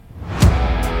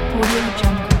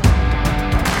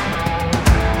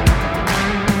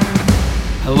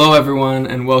Hello everyone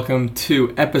and welcome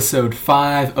to episode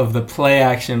 5 of the Play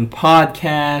Action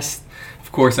Podcast.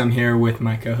 Of course, I'm here with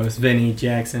my co-host Vinny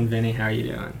Jackson. Vinny, how are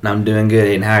you doing? I'm doing good,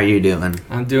 Aidan. How are you doing?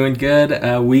 I'm doing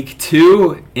good. Week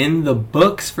 2 in the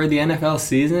books for the NFL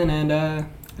season, and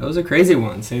it was a crazy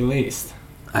one, to say the least.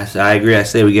 I agree. I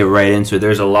say we get right into it.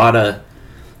 There's a lot of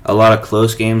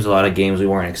close games, a lot of games we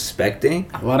weren't expecting.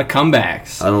 A lot of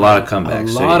comebacks.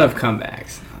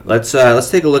 Let's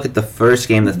take a look at the first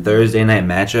game, the Thursday night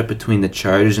matchup between the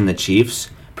Chargers and the Chiefs.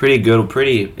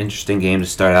 Pretty interesting game to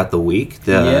start out the week.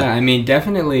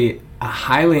 Definitely a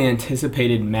highly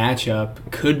anticipated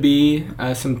matchup. Could be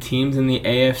some teams in the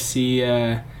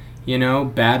AFC,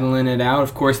 battling it out.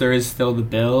 Of course, there is still the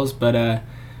Bills, but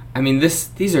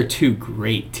these are two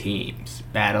great teams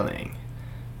battling.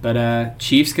 But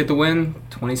Chiefs get the win,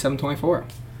 27-24.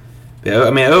 Yeah,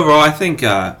 overall, I think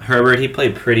Herbert, he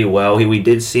played pretty well. We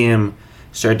did see him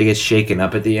start to get shaken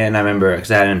up at the end. I remember, because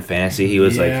I had him in fantasy, he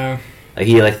was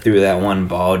he threw that one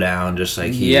ball down, just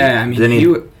like he... Yeah, then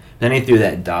he threw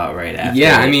that dot right after.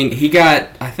 Yeah, he got,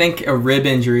 I think, a rib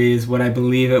injury is what I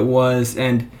believe it was,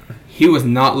 and he was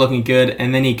not looking good,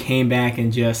 and then he came back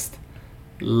and just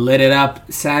lit it up.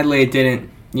 Sadly, it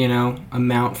didn't,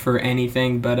 amount for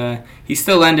anything, but he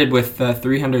still ended with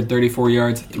 334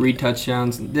 yards, 3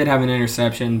 touchdowns, did have an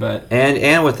interception, but...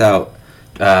 And without...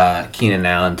 Keenan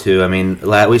Allen too.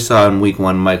 We saw in week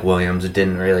 1 Mike Williams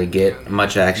didn't really get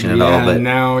much action at all, but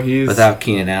now he's without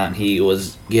Keenan Allen, he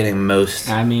was getting most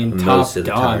top of the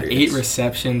dog. targets. 8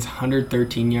 receptions,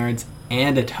 113 yards,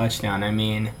 and a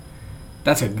touchdown.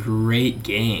 That's a great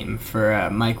game for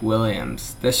Mike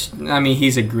Williams.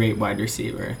 He's a great wide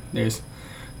receiver. There's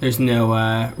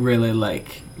no really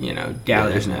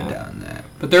doubt there's in no that. doubt in that.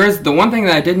 But there is the one thing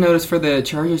that I did notice for the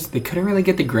Chargers, they couldn't really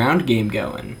get the ground game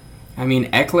going.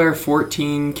 Eckler,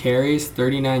 14 carries,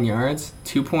 39 yards,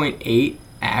 2.8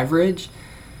 average.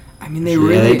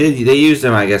 They used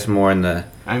him, I guess, more in the...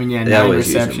 9 receptions. More in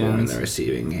receptions. the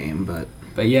receiving game, but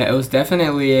yeah, it was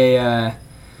definitely a...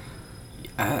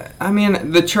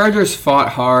 the Chargers fought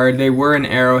hard. They were in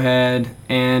Arrowhead,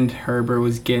 and Herbert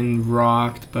was getting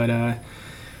rocked, but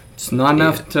it's not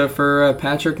enough for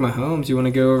Patrick Mahomes. You want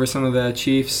to go over some of the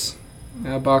Chiefs'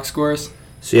 box scores?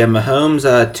 So, Mahomes,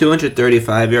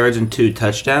 235 yards and 2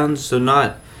 touchdowns, so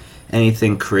not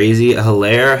anything crazy.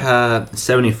 Hilaire,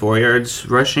 74 yards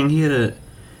rushing. He had a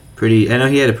pretty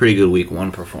good week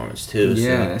 1 performance, too.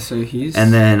 Yeah, so he's...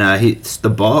 And then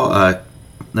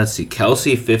let's see,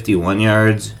 Kelsey, 51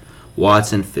 yards,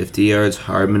 Watson, 50 yards,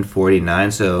 Hardman,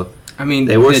 49, so...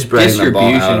 they were spreading the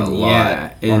ball out a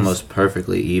lot, almost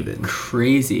perfectly even.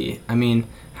 Crazy.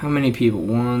 How many people?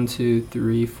 1, 2,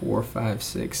 3, 4, 5,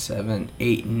 6, 7,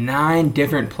 8, 9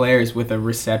 different players with a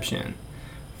reception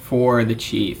for the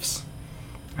Chiefs.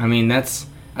 That's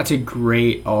a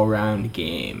great all-round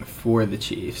game for the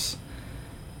Chiefs.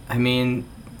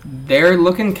 They're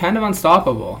looking kind of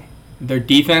unstoppable. Their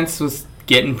defense was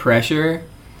getting pressure.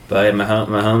 But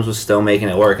Mahomes was still making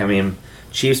it work.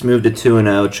 Chiefs moved to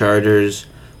 2-0, Chargers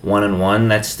 1-1.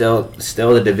 That's still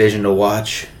the division to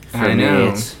watch for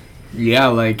me.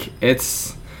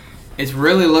 It's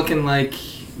really looking like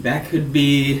that could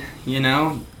be,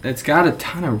 it's got a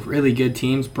ton of really good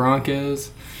teams.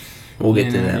 Broncos. We'll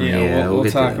get to them.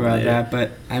 We'll talk about that.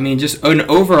 But, just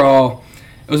overall,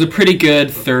 it was a pretty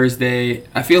good Thursday.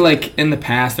 I feel like in the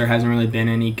past there hasn't really been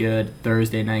any good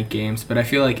Thursday night games, but I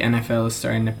feel like NFL is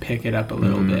starting to pick it up a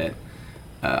little bit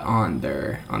on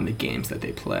the games that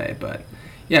they play. But,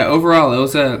 overall, it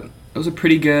was a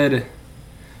pretty good...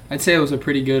 I'd say it was a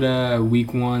pretty good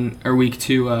week 1 or week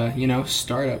 2,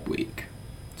 startup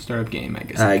game, I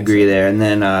guess. I agree there. And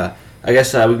then I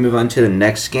guess we can move on to the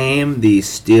next game, the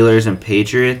Steelers and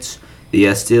Patriots. The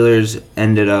Steelers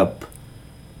ended up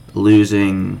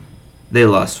losing. They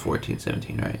lost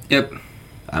 14-17, right? Yep.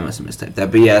 I must have mistyped that.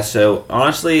 But so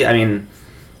honestly,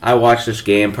 I watched this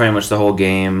game, pretty much the whole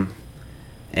game,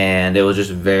 and it was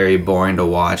just very boring to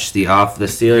watch. The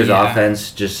Steelers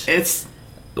offense just...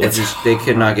 they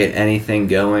could not get anything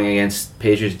going against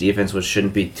Patriots defense, which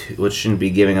shouldn't be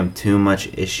giving them too much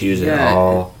issues at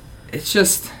all. It's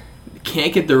just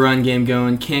can't get the run game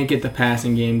going, can't get the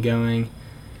passing game going.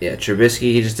 Yeah,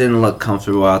 Trubisky, he just didn't look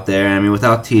comfortable out there.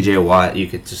 T.J. Watt, you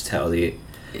could just tell the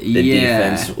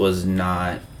defense was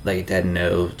not it had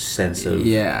no sense of.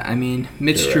 Yeah,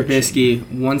 Mitch direction. Trubisky,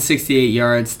 168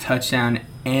 yards, touchdown,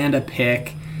 and a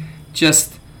pick,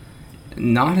 just.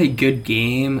 Not a good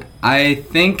game. I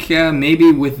think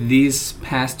maybe with these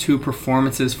past 2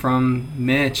 performances from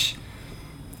Mitch,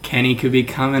 Kenny could be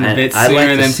coming a bit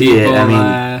sooner than people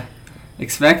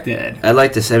expected. I'd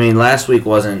like to say, I mean, last week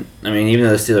wasn't, I mean, even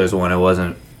though the Steelers won, it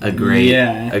wasn't a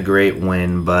great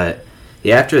win. But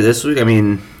yeah, after this week, I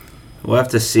mean, we'll have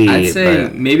to see. I'd say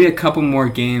maybe a couple more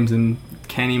games and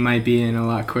Kenny might be in a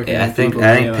lot quicker. Yeah, I think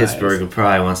Pittsburgh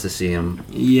probably wants to see him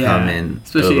come in,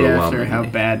 especially after how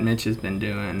bad Mitch has been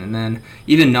doing. And then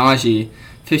even Najee,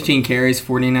 15 carries,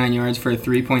 49 yards for a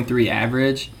 3.3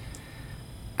 average.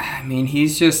 I mean, he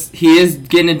is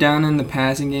getting it done in the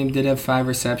passing game. Did have 5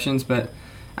 receptions, but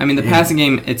I mean the passing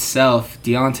game itself,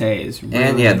 Deontay is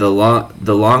really... And the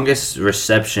longest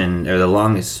reception or the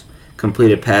longest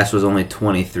completed pass was only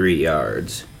 23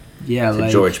 yards. Yeah, to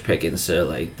George Pickens. So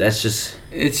that's just...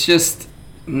 It's just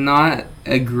not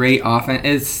a great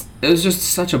offense. It was just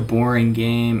such a boring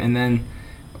game. And then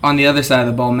on the other side of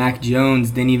the ball, Mac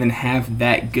Jones didn't even have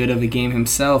that good of a game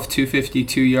himself.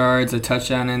 252 yards, a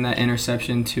touchdown, and that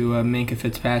interception to Minkah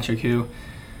Fitzpatrick, who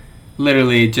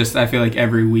literally just, I feel like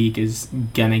every week is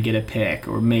going to get a pick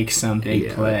or make some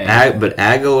big play. But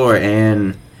Aguilar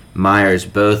and Myers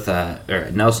both,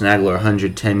 or Nelson Aguilar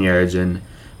 110 yards and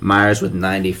Myers with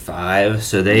 95.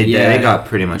 So they got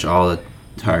pretty much all the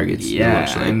targets,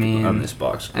 on this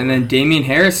box score. And then Damian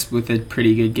Harris with a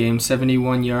pretty good game,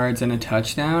 71 yards and a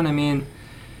touchdown. I mean,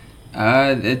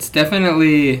 it's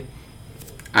definitely...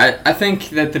 I think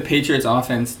that the Patriots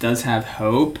offense does have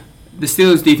hope. The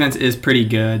Steelers defense is pretty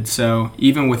good, so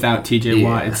even without TJ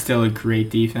Watt, it's still a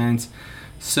great defense.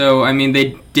 So, I mean,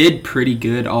 they did pretty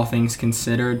good, all things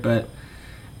considered, but,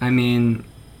 I mean,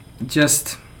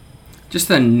 just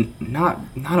not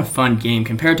a fun game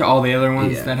compared to all the other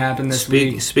ones that happened this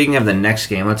week. Speaking of the next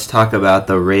game, let's talk about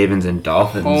the Ravens and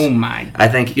Dolphins. Oh my! I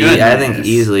think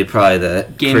easily probably the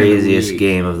craziest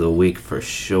game of the week for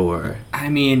sure. I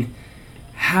mean,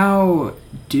 how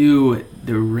do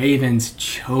the Ravens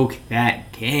choke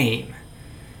that game?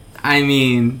 I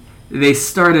mean, they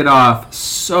started off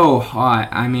so hot.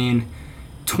 I mean,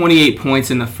 28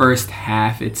 points in the first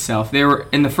half itself.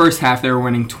 In the first half they were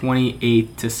winning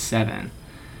 28-7.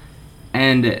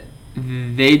 And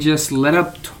they just let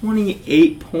up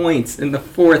 28 points in the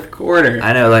fourth quarter.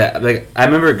 I know, like I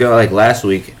remember last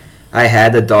week I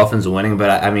had the Dolphins winning, but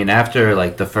I mean after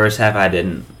the first half I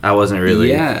wasn't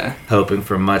really hoping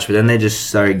for much, but then they just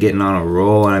started getting on a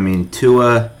roll. And I mean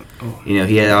Tua, he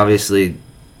had obviously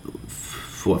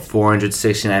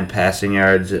 469 passing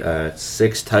yards,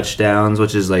 6 touchdowns,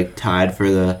 which is tied for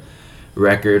the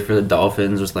record for the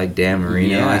Dolphins with Dan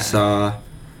Marino. I saw,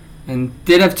 and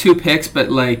did have 2 picks, but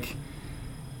when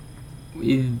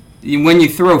you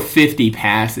throw 50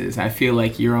 passes, I feel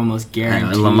like you're almost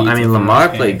guaranteed. Lamar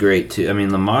played great too. I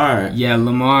mean Lamar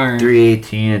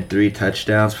 318 and 3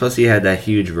 touchdowns. Plus he had that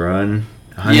huge run,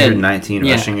 119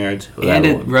 rushing yards, and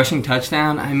a rushing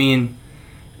touchdown. I mean,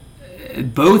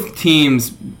 both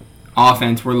teams'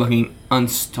 offense were looking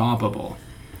unstoppable.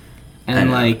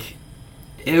 And,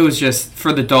 it was just,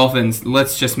 for the Dolphins,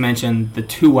 let's just mention the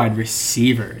 2 wide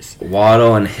receivers.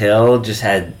 Waddle and Hill just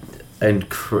had,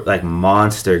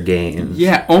 monster games.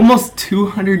 Yeah, almost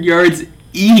 200 yards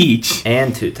each.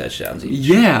 And 2 touchdowns each.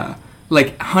 Yeah.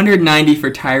 190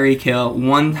 for Tyreek Hill,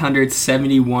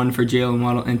 171 for Jalen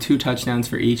Waddle, and 2 touchdowns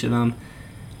for each of them.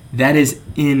 That is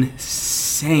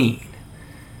insane.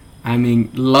 I mean,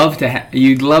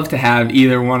 you'd love to have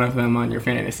either one of them on your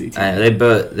fantasy team. They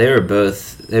both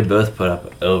put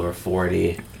up over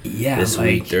 40 this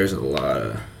week. There's a lot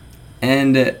of...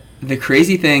 And the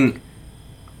crazy thing,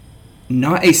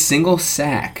 not a single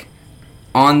sack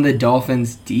on the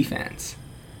Dolphins' defense.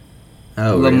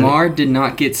 Oh, Lamar did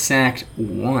not get sacked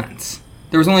once.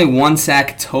 There was only 1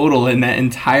 sack total in that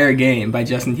entire game by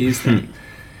Justin Houston.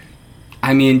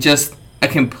 I mean, just a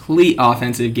complete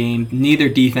offensive game. Neither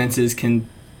defenses can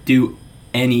do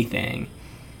anything.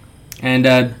 And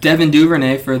Devin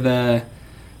Duvernay for the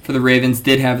Ravens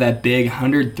did have that big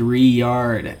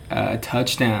 103-yard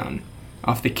touchdown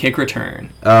off the kick return.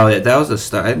 Oh yeah, that was a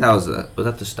start. I think was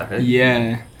that the start?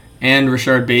 Yeah, and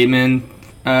Rashard Bateman.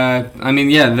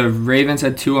 The Ravens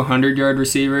had 2 100-yard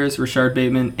receivers, Rashard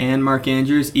Bateman and Mark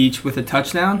Andrews, each with a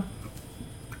touchdown.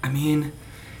 I mean,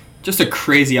 just a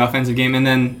crazy offensive game, and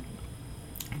then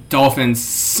Dolphins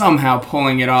somehow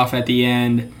pulling it off at the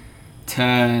end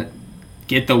to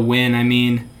get the win. I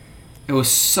mean, it was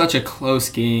such a close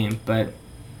game, but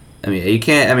I mean, you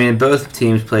can't. I mean, both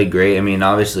teams played great. I mean,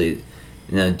 obviously,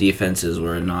 defenses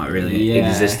were not really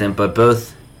existent, but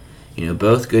both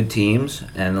good teams,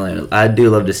 and I do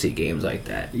love to see games like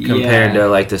that compared to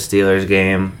the Steelers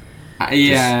game.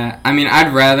 I mean,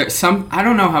 I'd rather I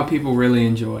don't know how people really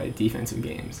enjoy defensive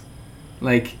games,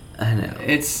 I know.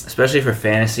 It's especially for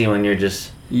fantasy when you're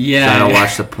just trying to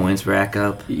watch the points rack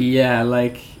up. Yeah,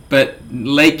 But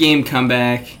late game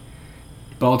comeback,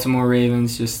 Baltimore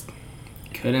Ravens just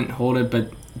couldn't hold it.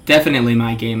 But definitely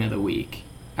my game of the week,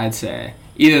 I'd say.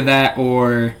 Either that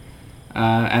or,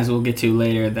 as we'll get to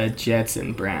later, the Jets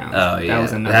and Browns. Oh, yeah. That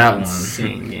was another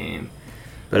insane game.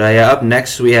 But up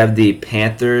next we have the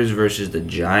Panthers versus the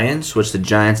Giants, which the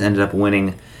Giants ended up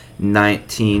winning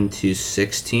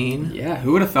 19-16. Yeah,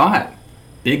 who would have thought?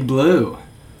 Big Blue.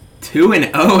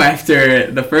 2-0 after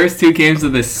the first 2 games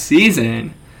of the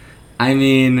season. I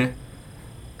mean...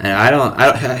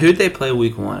 And who'd they play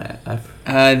week 1 at?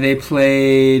 They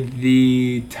played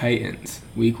the Titans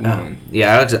week 1.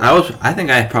 Yeah, I think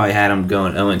I probably had them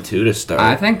going 0-2 to start.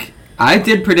 I think I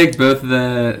did predict both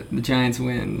the Giants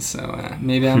wins, so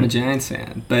maybe I'm a Giants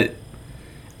fan. But,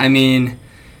 I mean,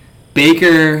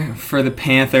 Baker for the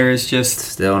Panthers just...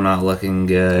 Still not looking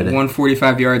good.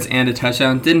 145 yards and a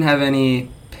touchdown. Didn't have any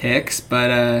picks,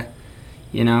 but,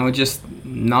 just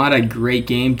not a great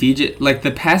game.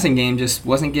 The passing game just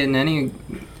wasn't getting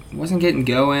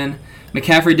going.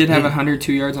 McCaffrey did have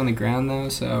 102 yards on the ground, though,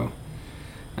 so,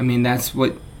 I mean, that's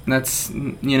what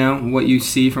you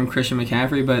see from Christian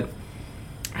McCaffrey, but...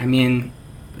 I mean...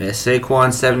 Yeah,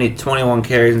 Saquon, 21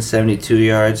 carries and 72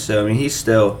 yards, so, I mean, he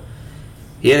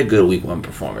had a good week 1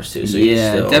 performance, too. So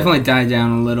yeah, definitely died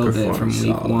down a little bit from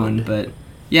week 1, but...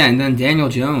 Yeah, and then Daniel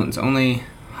Jones, only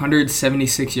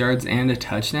 176 yards and a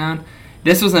touchdown.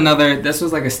 This was like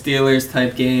a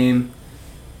Steelers-type game.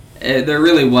 There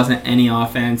really wasn't any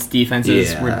offense.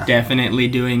 Defenses were definitely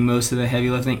doing most of the heavy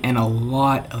lifting, and a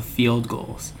lot of field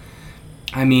goals.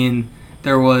 I mean,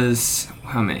 there was...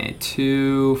 How many?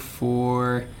 2,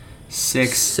 4,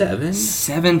 6,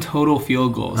 7 total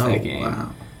field goals that game.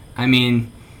 Wow. I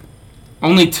mean,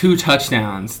 only 2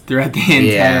 touchdowns throughout the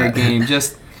entire game.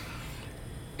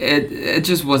 It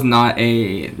just was not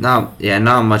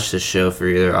much to show for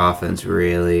either offense,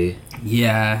 really.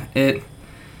 Yeah,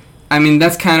 I mean,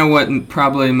 that's kind of what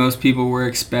probably most people were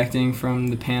expecting from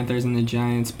the Panthers and the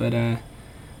Giants, but I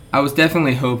was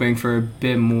definitely hoping for a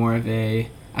bit more of a...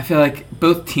 I feel like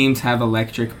both teams have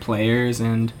electric players,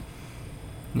 and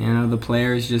the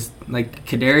players just like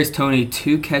Kadarius Toney,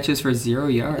 2 catches for 0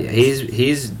 yards. Yeah,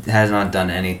 he's has not done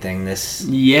anything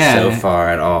so far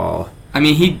at all. I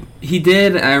mean, he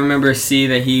did. I remember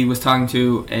that he was talking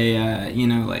to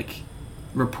a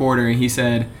reporter, and he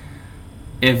said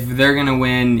if they're gonna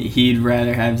win, he'd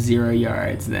rather have 0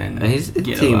 yards than he's a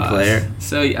get team a loss. Player.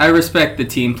 So I respect the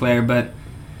team player, but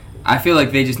I feel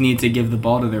like they just need to give the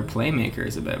ball to their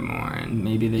playmakers a bit more, and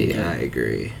maybe they can. Yeah, I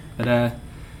agree. But,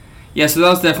 so that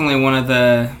was definitely one of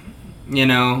the,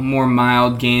 more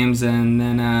mild games, and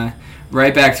then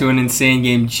right back to an insane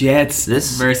game, Jets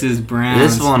versus Browns.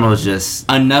 This one was just...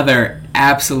 Another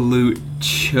absolute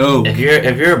choke. If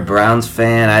you're a Browns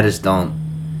fan, I just don't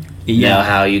know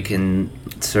how you can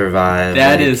survive.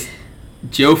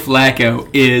 Joe Flacco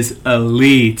is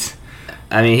elite.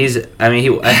 I mean,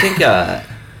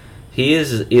 he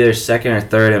is either second or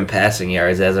third in passing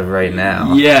yards as of right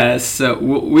now. Yeah, so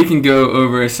we can go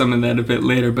over some of that a bit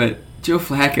later, but Joe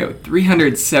Flacco,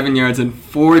 307 yards and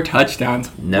 4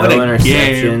 touchdowns. No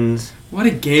interceptions. Game. What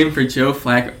a game for Joe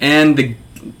Flacco. And the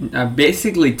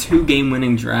basically 2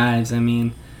 game-winning drives, I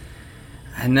mean.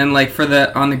 And then,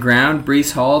 on the ground,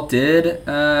 Breece Hall did get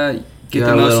the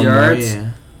most yards. More,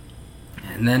 yeah.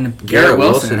 And then Garrett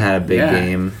Wilson had a big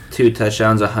game. 2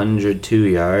 touchdowns, 102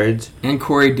 yards. And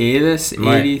Corey Davis,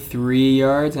 83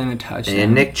 yards and a touchdown.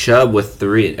 And Nick Chubb with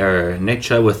 3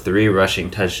 rushing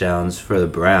touchdowns for the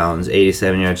Browns.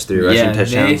 87 yards, 3 rushing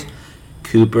touchdowns.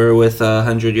 Cooper with a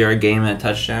 100-yard game and a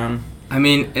touchdown. I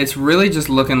mean, it's really just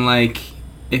looking like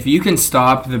if you can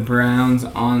stop the Browns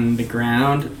on the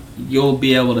ground, you'll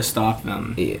be able to stop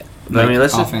them. Yeah. But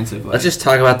let's just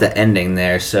talk about the ending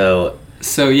there. So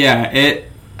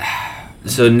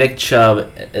Nick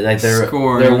Chubb,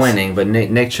 they're winning, but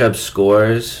Nick Chubb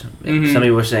scores. Mm-hmm. Some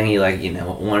people were saying he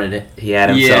wanted it. He had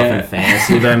himself in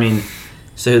fantasy, but I mean,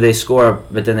 so they score,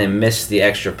 but then they miss the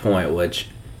extra point, which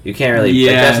you can't really.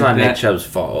 That's not Nick Chubb's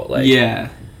fault.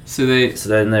 So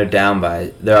then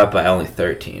they're up by only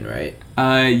 13, right?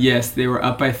 Yes, they were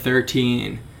up by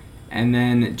 13, and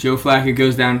then Joe Flacco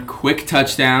goes down, quick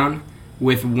touchdown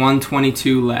with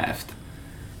 1:22 left,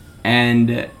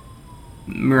 and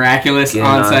miraculous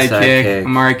onside kick.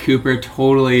 Amari Cooper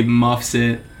totally muffs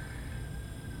it,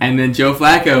 and then Joe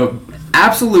Flacco,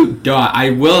 absolute dot. I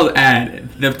will add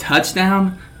the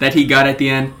touchdown that he got at the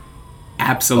end.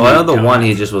 Absolute. Well, the one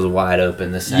he just was wide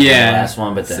open. The last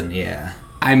one, but then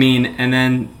I mean, and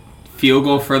then field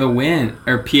goal for the win,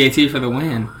 or PAT for the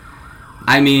win.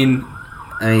 I mean,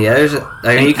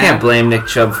 you can't blame Nick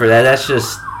Chubb for that. That's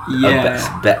just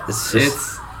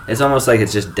it's almost like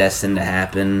it's just destined to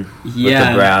happen with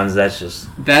the Browns. That's just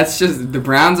the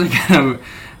Browns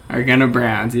are gonna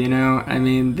Browns. You know, I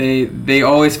mean they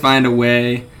always find a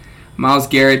way. Myles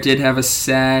Garrett did have a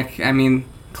sack. I mean,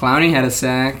 Clowney had a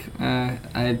sack.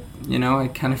 I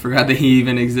kind of forgot that he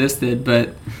even existed,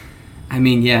 but I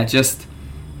mean, yeah, just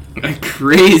a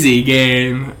crazy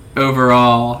game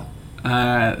overall.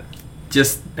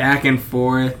 Just back and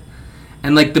forth.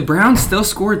 And, like, the Browns still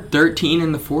scored 13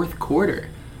 in the fourth quarter.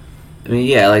 I mean,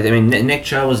 yeah, Nick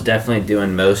Chubb was definitely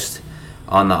doing most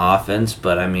on the offense,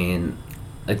 but, I mean,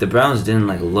 like, the Browns didn't,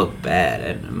 like, look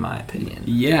bad, in my opinion.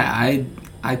 Yeah,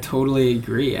 I totally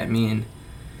agree. I mean,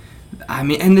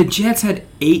 and the Jets had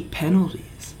 8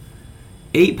 penalties.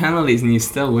 8 penalties, and you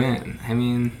still win. I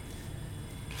mean,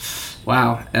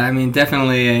 wow. I mean,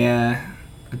 definitely a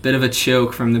bit of a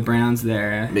choke from the Browns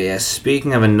there. But yeah,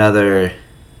 speaking of another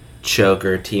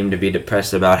choker team to be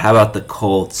depressed about, how about the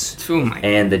Colts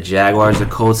and the Jaguars? The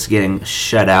Colts getting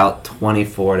shut out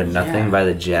 24-0 by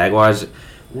the Jaguars.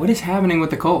 What is happening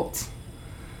with the Colts?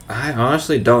 I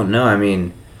honestly don't know. I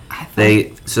mean,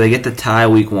 they get the tie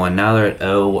week 1. Now they're at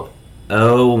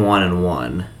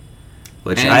 0-1-1,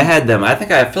 which I had them. I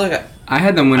feel like I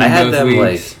had them winning both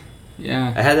weeks.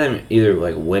 I had them either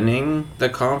like winning the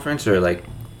conference or like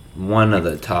one of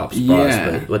the top spots.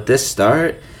 Yeah. But with this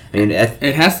start, I mean,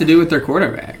 it has to do with their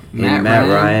quarterback, Matt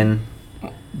Ryan.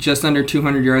 Just under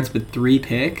 200 yards, but 3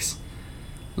 picks.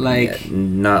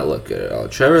 Not look good at all.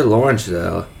 Trevor Lawrence,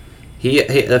 though, he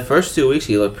the first 2 weeks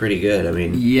he looked pretty good. I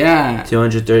mean,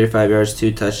 235 yards,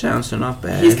 2 touchdowns, so not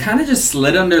bad. He's kind of just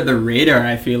slid under the radar.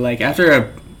 I feel like after a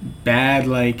bad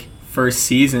first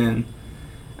season,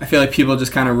 I feel like people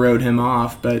just kind of wrote him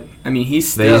off. But I mean,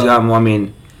 he's got more. I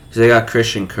mean, so they got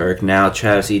Christian Kirk now.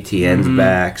 Travis Etienne's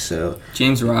back, so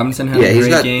James Robinson had a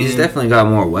great game. He's definitely got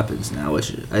more weapons now,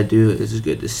 which is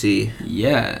good to see.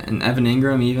 Yeah, and Evan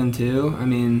Ingram even too. I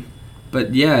mean,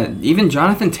 but yeah, even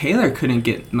Jonathan Taylor couldn't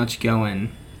get much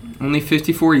going. Only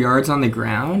 54 yards on the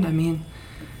ground. I mean,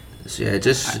 so yeah,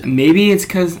 maybe it's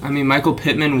because Michael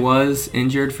Pittman was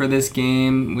injured for this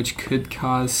game, which could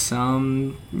cause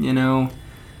some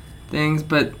things.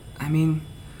 But I mean,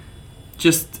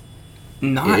 just.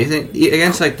 Not you think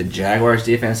against the Jaguars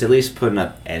defense, at least putting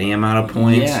up any amount of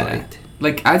points. Yeah.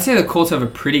 I'd say the Colts have a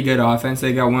pretty good offense.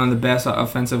 They got one of the best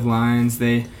offensive lines.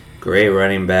 Great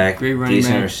running back,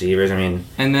 decent receivers. I mean,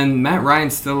 and then Matt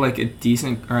Ryan's still a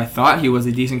decent, or I thought he was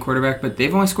a decent quarterback, but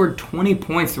they've only scored 20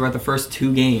 points throughout the first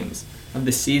 2 games of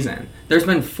the season. There's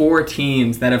been 4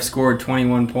 teams that have scored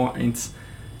 21 points,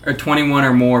 or 21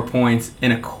 or more points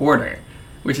in a quarter,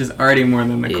 which is already more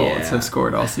than the Colts have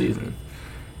scored all season.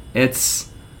 It's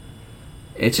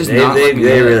just not looking good.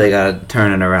 They really got to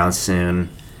turn it around soon.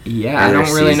 Yeah, I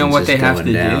don't really know what they have to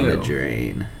do. Down the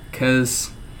drain.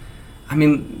 Because,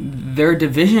 their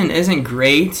division isn't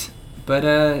great, but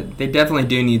they definitely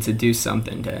do need to do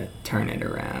something to turn it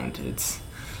around. It's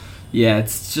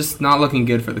just not looking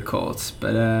good for the Colts.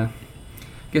 But I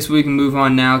guess we can move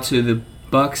on now to the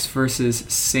Bucks versus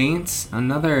Saints.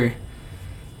 Another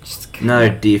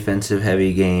defensive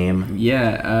heavy game.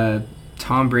 Yeah.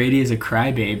 Tom Brady is a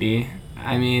crybaby.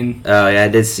 I mean... Oh, yeah, I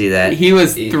did see that. He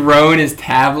was throwing his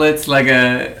tablets like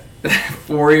a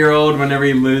 4-year-old whenever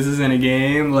he loses in a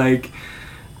game.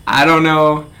 I don't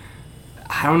know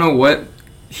what...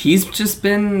 He's just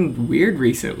been weird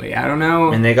recently. I don't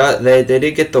know. And they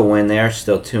did get the win. They are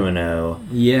still 2-0.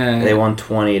 Yeah. They won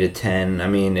 20-10. I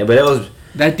mean, but it was...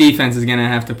 That defense is going to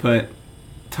have to put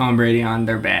Tom Brady on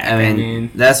their back.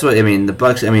 That's what the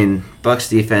Bucks. Bucks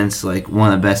defense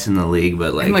one of the best in the league,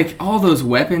 but and all those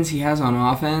weapons he has on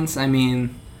offense. Fournette,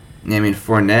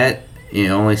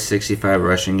 only 65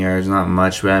 rushing yards, not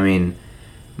much, but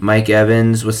Mike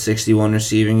Evans was 61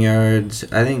 receiving yards.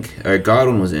 Or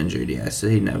Godwin was injured, so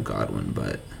he didn't have Godwin,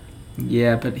 but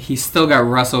yeah, but he's still got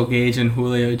Russell Gage and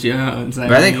Julio Jones. I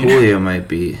think Julio might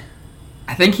be.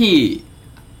 I think he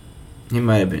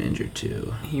might have been injured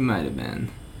too. He might have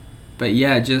been. But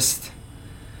yeah, I'd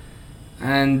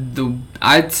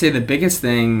say the biggest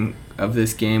thing of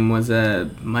this game was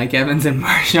Mike Evans and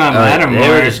Marshawn Lattimore. They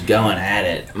were just going at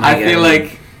it. I feel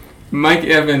like Mike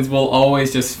Evans will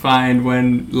always just find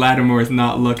when Lattimore's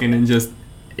not looking and just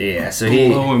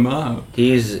blow him up.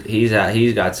 He's out.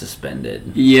 He's got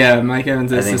suspended. Yeah, Mike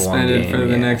Evans is suspended for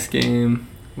the next game,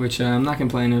 which I'm not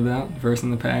complaining about.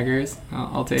 Versus the Packers,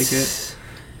 I'll take it.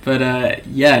 But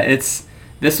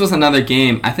this was another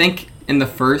game. I think in the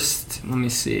first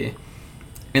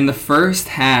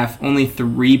half, only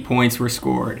 3 points were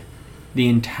scored the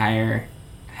entire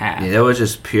half. Yeah, that was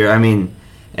just pure. And when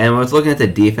I was looking at the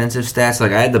defensive stats, I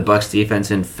had the Bucks defense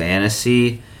in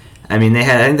fantasy. I think they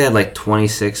had like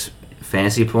 26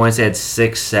 fantasy points. They had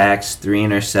 6 sacks, 3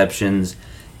 interceptions,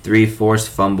 3 forced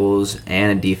fumbles,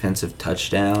 and a defensive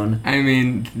touchdown. I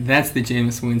mean, that's the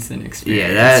Jameis Winston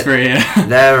experience. Yeah, for you.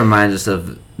 That reminds us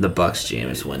of the Bucs'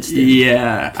 Jameis Winston.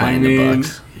 Yeah, playing the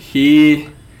Bucs.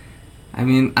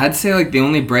 I'd say like the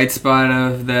only bright spot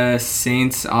of the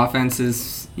Saints offense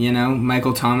is,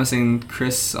 Michael Thomas and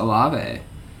Chris Olave.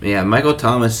 Yeah, Michael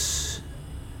Thomas,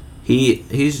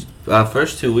 he's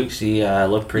first 2 weeks he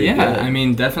looked pretty good.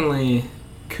 Yeah, definitely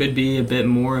could be a bit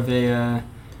more of a,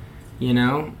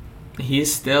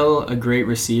 he's still a great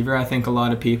receiver. I think a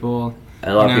lot of people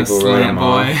wrote him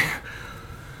boy,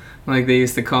 like they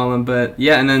used to call him. But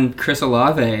yeah, and then Chris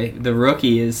Olave, the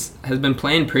rookie, has been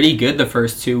playing pretty good the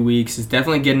first 2 weeks. He's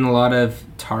definitely getting a lot of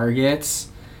targets,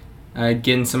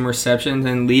 getting some receptions,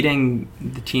 and leading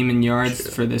the team in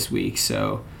yards for this week.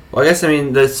 So, well, I guess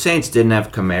the Saints didn't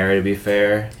have Kamara, to be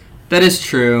fair. That is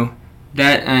true.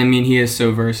 He is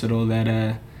so versatile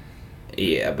that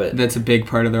yeah, but that's a big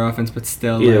part of their offense. But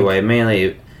still, either way, mainly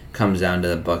it comes down to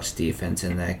the Bucs defense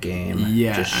in that game.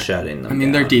 Yeah, just shutting them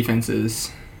down. Their defense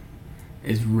is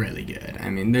really good.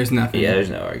 There's nothing. Yeah, there's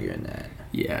no arguing that.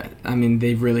 Yeah,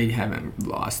 they really haven't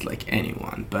lost like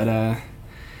anyone. But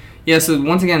yeah. So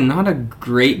once again, not a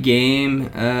great game.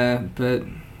 But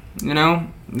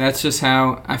that's just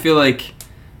how I feel like.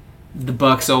 The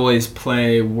Bucs always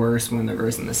play worse when they're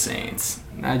versing the Saints.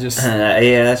 Yeah,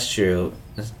 that's true.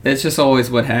 It's just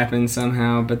always what happens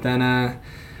somehow. But then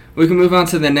we can move on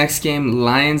to the next game: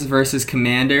 Lions versus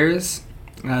Commanders.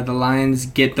 The Lions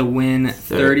get the win,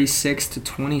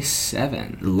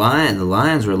 36-27. The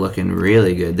Lions were looking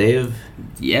really good. They're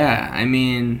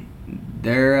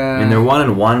they're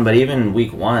 1-1, but even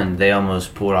week 1, they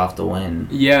almost pulled off the win.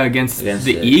 Yeah, against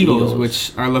the Eagles,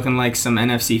 which are looking like some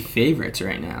NFC favorites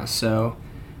right now. So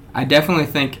I definitely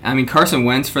think, Carson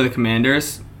Wentz for the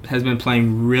Commanders has been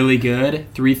playing really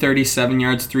good. 337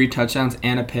 yards, 3 touchdowns,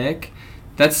 and a pick.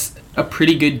 That's a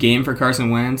pretty good game for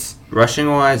Carson Wentz.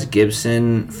 Rushing-wise,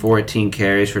 Gibson, 14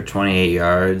 carries for 28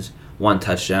 yards, 1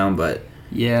 touchdown, but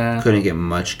couldn't get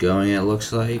much going, it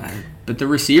looks like. But the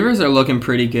receivers are looking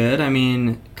pretty good.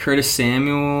 Curtis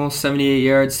Samuel, 78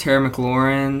 yards, Terry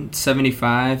McLaurin,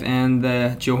 75, and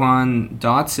Johan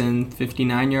Dotson,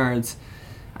 59 yards.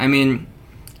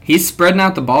 He's spreading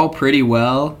out the ball pretty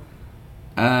well.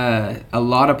 A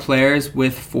lot of players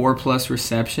with 4+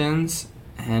 receptions,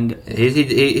 and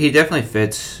he definitely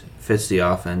fits the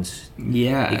offense.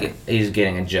 Yeah, he's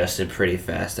getting adjusted pretty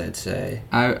fast, I'd say.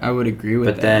 I would agree with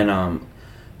that. But then,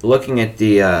 looking at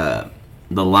the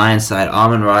Lions side,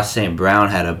 Amon-Ra St. Brown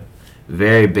had a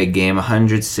very big game,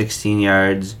 116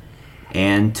 yards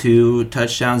and 2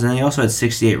 touchdowns, and he also had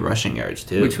 68 rushing yards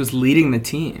too, which was leading the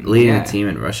team. The team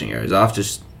in rushing yards.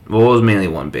 It was mainly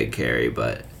 1 big carry,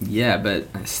 but yeah, but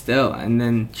still. And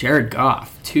then Jared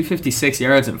Goff, 256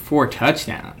 yards and 4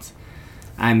 touchdowns.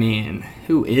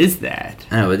 Who is that?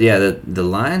 I know, but yeah, the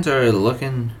Lions are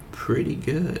looking pretty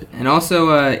good. And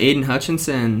also Aidan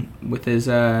Hutchinson with his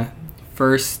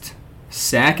first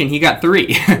sack, and he got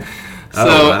 3. So,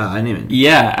 wow, I didn't even.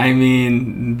 Yeah,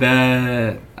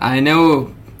 I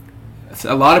know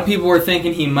a lot of people were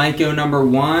thinking he might go number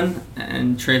 1,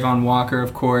 and Trayvon Walker,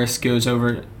 of course, goes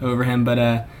over him.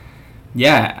 But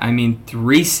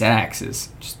 3 sacks is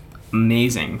just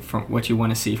amazing from what you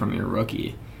want to see from your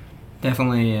rookie.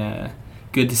 Definitely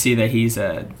good to see that he's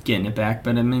getting it back.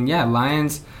 But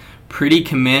Lions, pretty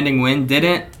commanding win.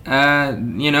 Didn't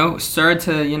started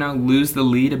to lose the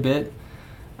lead a bit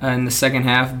in the second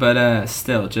half, but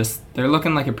still, just they're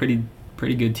looking like a pretty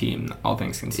good team, all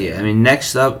things considered. Yeah,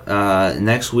 next up,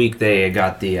 next week they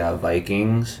got the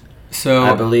Vikings. So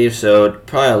I believe so.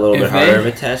 Probably a little bit harder of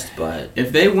a test, but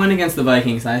if they win against the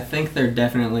Vikings, I think they're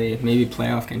definitely maybe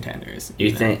playoff contenders.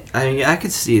 You think? I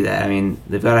could see that.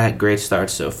 They've got a great start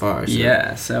so far. So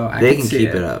yeah, so they can keep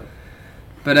it up.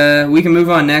 But we can move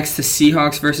on next to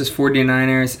Seahawks versus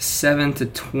 49ers,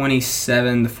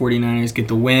 7-27. The 49ers get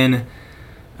the win.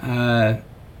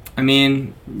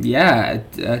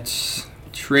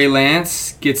 Trey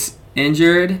Lance gets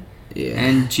injured,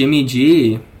 and Jimmy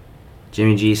G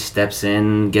steps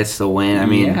in, gets the win.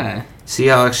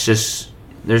 Seahawks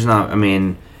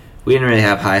we didn't really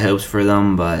have high hopes for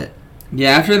them, but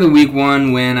yeah, after the week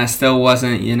 1 win, I still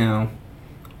wasn't,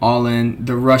 all in.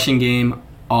 The rushing game,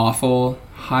 awful.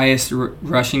 Highest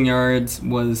rushing yards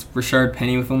was Rashard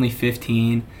Penny with only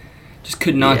 15. Just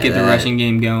could not get the rushing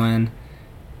game going.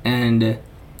 And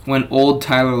when old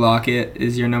Tyler Lockett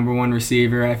is your number 1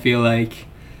 receiver, I feel like...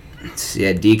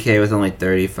 Yeah, DK with only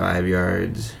 35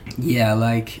 yards. Yeah,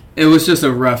 it was just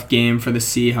a rough game for the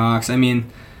Seahawks.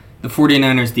 The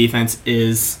 49ers defense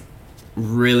is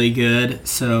really good,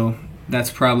 so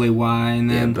that's probably why. And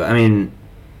then, yeah, but I mean,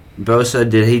 Bosa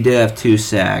did have 2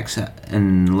 sacks,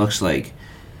 and looks like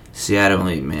Seattle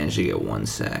only managed to get 1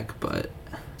 sack, but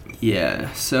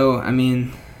yeah. So I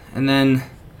mean, and then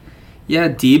yeah,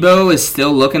 Debo is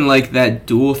still looking like that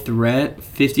dual threat: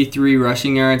 53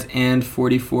 rushing yards and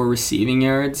 44 receiving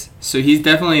yards. So he's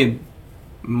definitely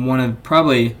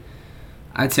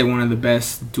I'd say one of the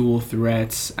best dual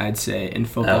threats, I'd say, in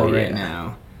football right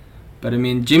now. But, I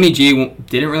mean, Jimmy G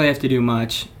didn't really have to do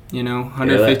much,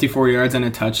 154 yards and a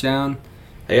touchdown.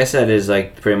 I guess that is,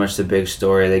 like, pretty much the big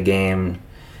story of the game.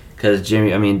 Because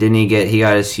Jimmy, I mean, he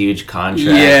got his huge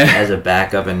contract as a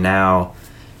backup, and now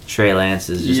Trey Lance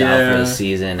is just out for the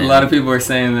season. A lot of people are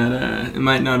saying that it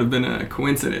might not have been a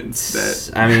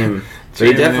coincidence. I mean, but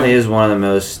he definitely is one of the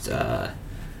most,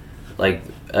 like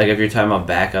if you're talking about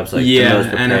backups, like the most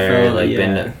prepared,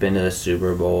 NFL, been to the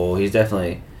Super Bowl. He's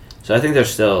definitely. So I think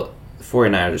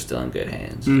 49ers are still in good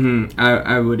hands. Mm-hmm.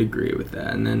 I would agree with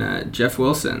that. And then Jeff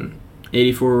Wilson,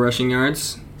 84 rushing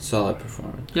yards. Solid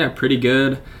performance. Yeah, pretty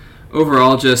good.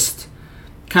 Overall, just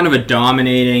kind of a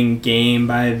dominating game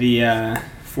by the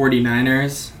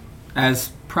 49ers,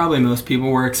 as probably most people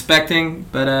were expecting.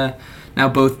 But now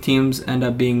both teams end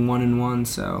up being 1-1,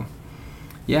 so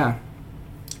yeah.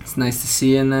 It's nice to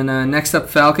see. And then next up,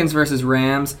 Falcons versus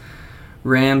Rams.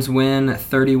 Rams win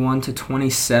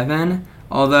 31-27,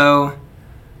 although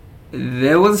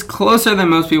it was closer than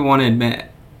most people want to admit.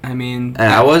 I mean,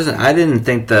 I didn't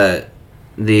think what's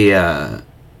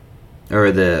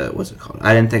it called?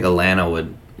 I didn't think Atlanta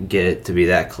would get it to be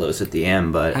that close at the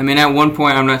end, but I mean, at one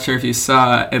point, I'm not sure if you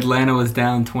saw, Atlanta was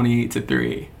down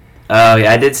 28-3. Oh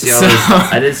yeah, I did see all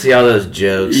those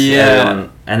jokes. Yeah,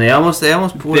 and they almost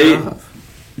pulled it off.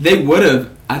 They would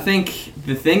have. I think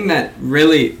the thing that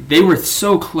really, they were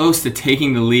so close to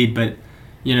taking the lead, but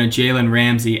Jalen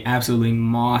Ramsey absolutely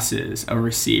mosses a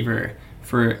receiver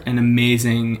for an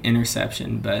amazing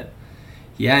interception. But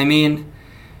yeah, I mean,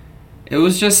 it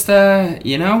was just the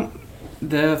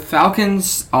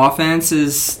Falcons' offense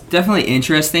is definitely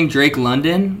interesting. Drake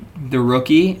London, the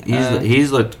rookie,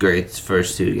 he's looked great his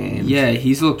first 2 games. Yeah,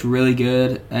 he's looked really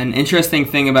good. An interesting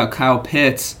thing about Kyle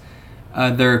Pitts,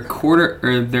 their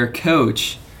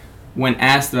coach, when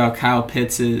asked about Kyle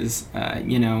Pitts's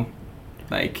amount,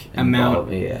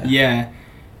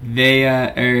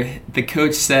 the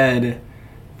coach said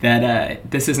that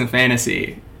this isn't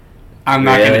fantasy. I'm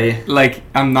not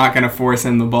gonna force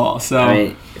him the ball. So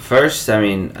I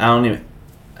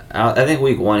think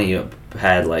week 1 he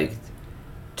had like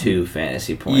 2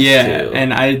 fantasy points. Yeah, too.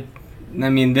 And I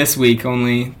mean this week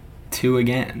only 2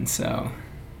 again. So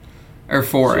or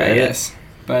 4, I guess.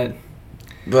 But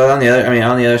on the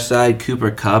other side, Cooper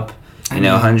Kupp,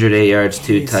 108 yards,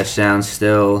 2 touchdowns,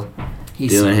 still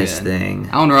doing his thing.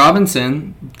 Allen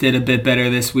Robinson did a bit better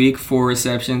this week, 4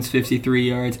 receptions, 53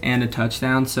 yards, and a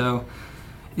touchdown. So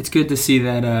it's good to see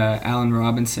that Allen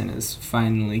Robinson is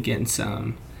finally getting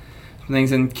some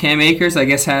things. And Cam Akers, I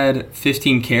guess, had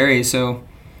 15 carries. So,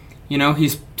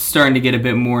 he's starting to get a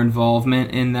bit more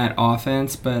involvement in that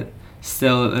offense. But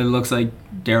still, it looks like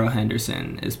Darrell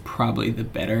Henderson is probably the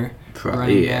better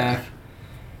running back.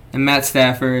 And Matt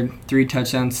Stafford, 3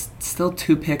 touchdowns, still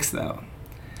 2 picks, though.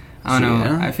 I don't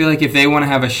know. I feel like if they want to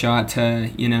have a shot to,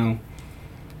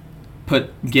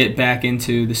 get back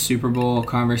into the Super Bowl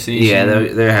conversation. Yeah,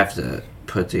 they have to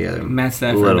put together Matt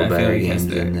Stafford, a little I feel better like games has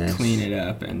than to this. clean it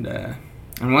up. And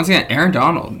once again, Aaron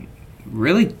Donald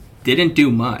really didn't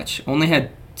do much. Only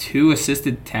had 2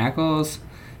 assisted tackles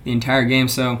the entire game.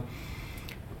 So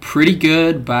pretty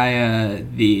good by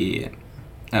the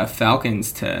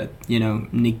Falcons to,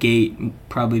 negate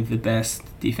probably the best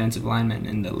defensive lineman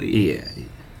in the league. Yeah.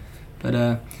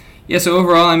 But, so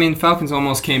overall, I mean, Falcons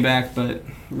almost came back, but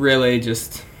really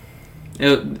just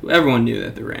everyone knew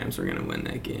that the Rams were going to win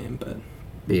that game. But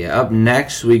yeah, up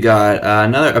next we got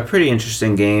a pretty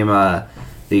interesting game,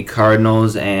 the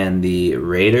Cardinals and the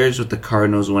Raiders, with the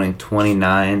Cardinals winning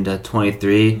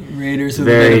 29-23. Raiders with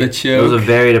a bit of a choke. It was a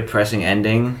very depressing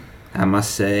ending, I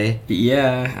must say.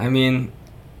 Yeah, I mean,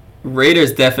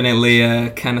 Raiders definitely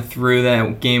kind of threw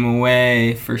that game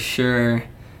away for sure.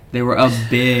 They were up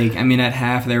big. I mean, at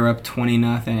half they were up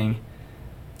 20-0.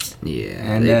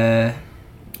 Yeah. And I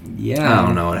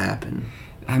don't know what happened.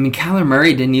 I mean, Kyler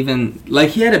Murray didn't even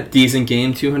he had a decent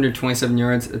game, 227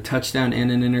 yards, a touchdown and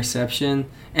an interception,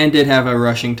 and did have a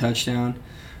rushing touchdown.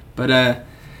 But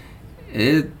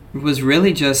it was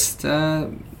really just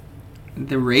the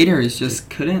Raiders just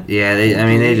couldn't. Yeah,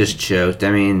 they just choked.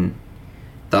 I mean,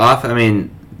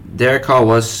 Derek Carr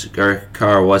was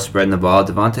spreading the ball.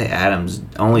 Devontae Adams,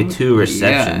 only 2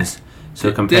 receptions,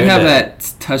 So compared did have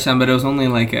that touchdown, but it was only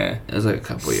like it was like a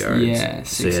couple yards. Yeah,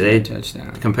 6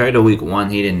 touchdown. Compared to week 1,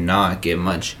 he did not get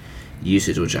much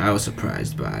usage, which I was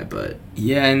surprised by. But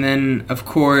yeah, and then of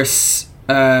course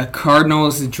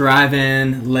Cardinals drive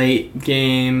in late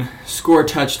game, score a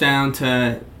touchdown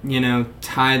to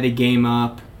tie the game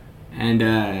up, and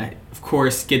of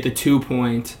course get the 2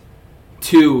 point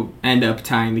to end up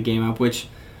tying the game up, which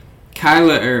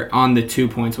Kyler on the 2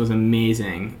 points was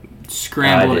amazing.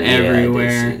 Scrambled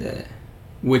everywhere,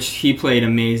 which he played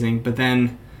amazing. But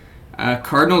then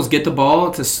Cardinals get the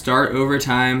ball to start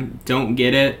overtime, don't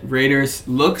get it. Raiders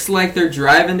looks like they're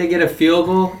driving to get a field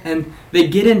goal, and they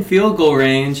get in field goal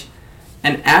range.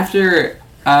 And after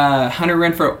Hunter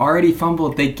Renfrow already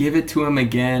fumbled, they give it to him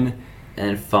again.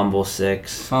 And fumble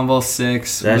 6.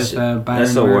 That's with Byron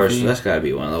That's the Murphy. worst. That's got to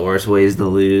be one of the worst ways to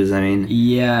lose. I mean,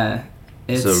 yeah.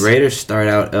 So Raiders start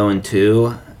out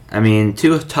 0-2. I mean,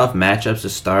 2 tough matchups to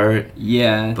start.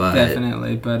 Yeah,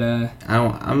 definitely. But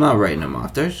I'm not writing them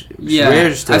off. Raiders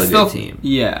are still a good team.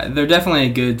 Yeah, they're definitely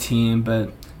a good team,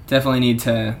 but definitely need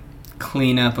to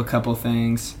clean up a couple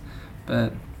things.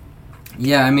 But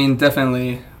yeah, I mean,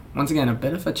 definitely. Once again, a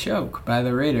bit of a choke by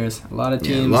the Raiders. A lot of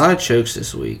teams. Yeah, a lot of chokes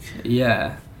this week.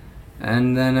 Yeah,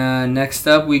 and then next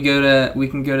up we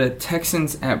can go to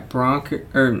Texans at Broncos.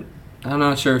 Or I'm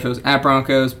not sure if it was at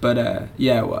Broncos, but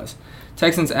yeah, it was.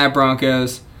 Texans at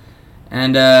Broncos,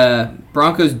 and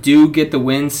Broncos do get the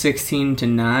win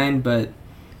 16-9, but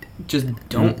just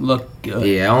don't look good.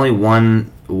 Yeah, only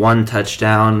one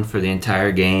touchdown for the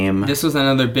entire game. This was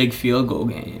another big field goal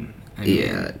game.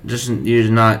 Just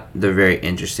not the very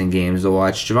interesting games to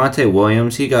watch. Javonte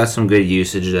Williams, he got some good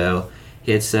usage though.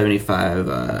 He had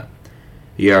 75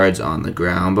 yards on the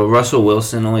ground, but Russell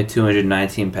Wilson only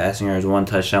 219 passing yards, 1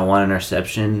 touchdown, 1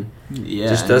 interception. Yeah,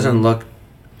 just doesn't look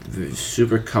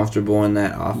super comfortable in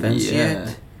that offense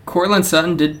yet. Cortland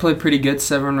Sutton did play pretty good,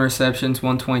 7 receptions,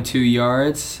 122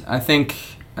 yards.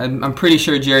 I'm pretty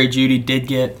sure Jerry Jeudy did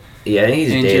get I think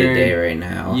he's injured. day-to-day right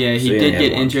now. Yeah, he did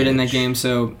get injured in that game,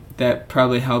 so that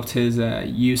probably helped his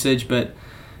usage, but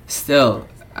still,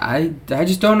 I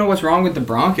just don't know what's wrong with the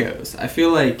Broncos. I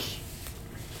feel like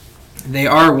they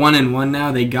are 1-1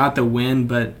 now. They got the win,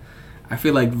 but I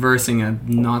feel like versing a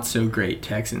not so great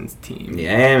Texans team.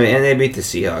 Yeah, and they beat the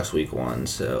Seahawks week 1,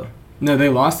 so no, they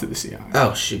lost to the Seahawks.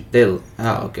 Oh shoot,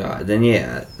 god. Then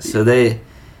yeah, so they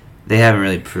haven't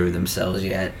really proved themselves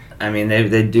yet. I mean,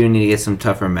 they do need to get some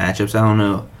tougher matchups. I don't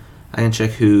know. I can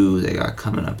check who they got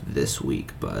coming up this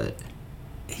week, but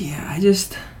yeah,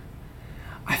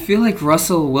 I feel like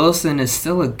Russell Wilson is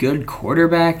still a good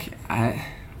quarterback. I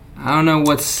don't know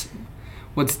what's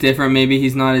different. Maybe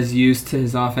he's not as used to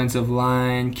his offensive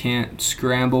line, can't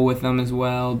scramble with them as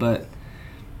well, but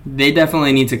they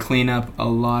definitely need to clean up a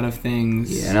lot of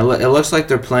things. Yeah, and it looks like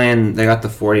they're playing. They got the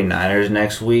 49ers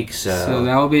next week, so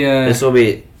that will be this will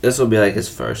be like his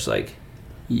first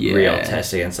real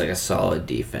test against a solid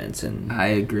defense, and I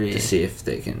agree, to see if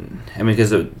they can. I mean, because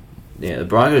the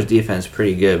Broncos defense is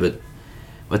pretty good, but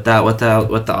with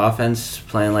the offense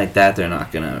playing like that, they're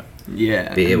not gonna be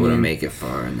able to make it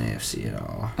far in the AFC at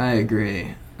all. I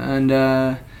agree, and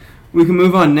we can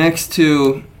move on next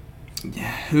to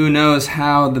who knows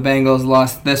how the Bengals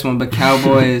lost this one, but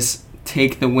Cowboys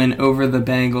take the win over the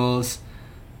Bengals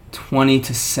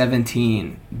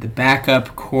 20-17. The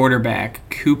backup quarterback,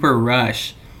 Cooper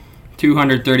Rush,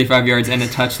 235 yards and a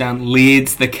touchdown,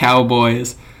 leads the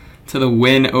Cowboys to the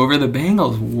win over the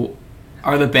Bengals.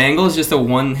 Are the Bengals just a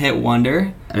one-hit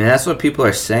wonder? I mean, that's what people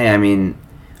are saying. I mean,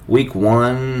 week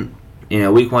 1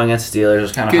 against Steelers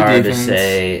was kind of hard defense to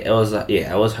say. It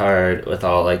was hard with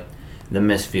all the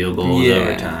missed field goals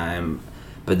overtime.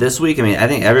 But this week, I mean, I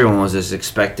think everyone was just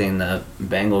expecting the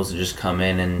Bengals to just come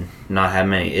in and not have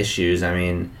many issues. I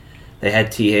mean, they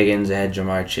had T. Higgins, they had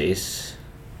Jamar Chase.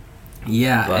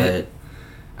 Yeah.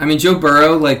 But Joe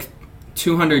Burrow,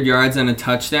 200 yards and a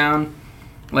touchdown.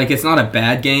 It's not a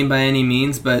bad game by any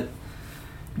means, but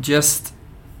just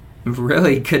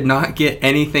really could not get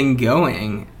anything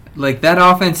going. That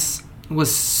offense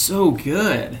was so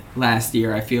good last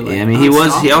year, I feel like. Yeah, I mean, he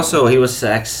was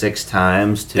sacked 6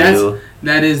 times too.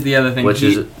 That is the other thing. Which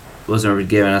wasn't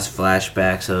giving us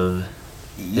flashbacks of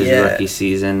his rookie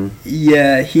season.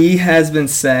 Yeah, he has been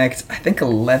sacked, I think,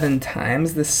 11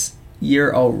 times this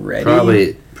year already.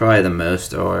 Probably the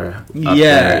most, or up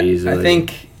there easily. I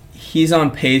think he's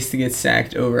on pace to get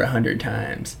sacked over 100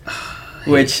 times.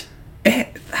 Which,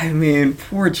 I mean,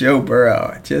 poor Joe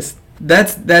Burrow.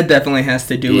 That definitely has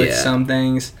to do with some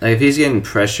things. If he's getting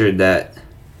pressured, that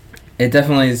it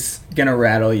definitely is gonna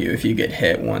rattle you if you get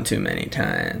hit one too many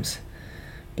times.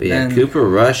 But Cooper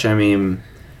Rush. I mean,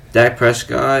 Dak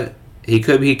Prescott. He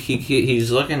could be.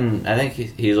 He's looking. I think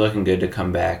he's looking good to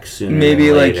come back sooner. Maybe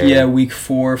than later. week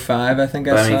 4 or 5. I think.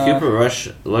 But I mean, Cooper Rush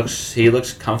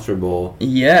looks comfortable.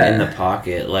 Yeah. In the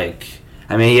pocket,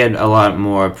 he had a lot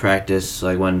more practice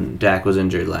when Dak was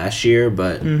injured last year,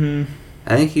 but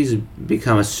I think he's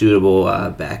become a suitable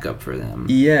backup for them.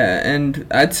 Yeah, and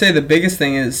I'd say the biggest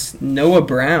thing is Noah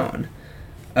Brown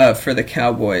for the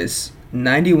Cowboys.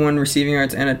 91 receiving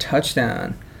yards and a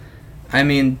touchdown. I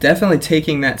mean, definitely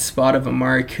taking that spot of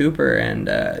Amari Cooper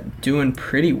and doing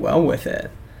pretty well with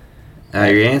it.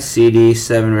 Your Aunt CD,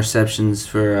 7 receptions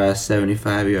for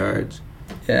 75 yards.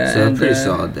 Yeah, so pretty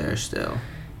solid there still.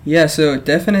 Yeah, so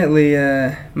definitely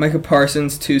Micah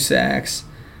Parsons, 2 sacks.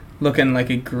 Looking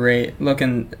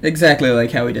exactly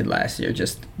like how he did last year,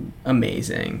 just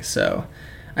amazing. So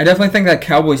I definitely think that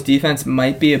Cowboys defense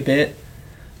might be a bit,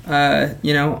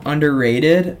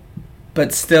 underrated,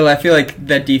 but still I feel like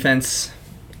that defense,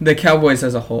 the Cowboys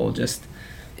as a whole, just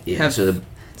have so the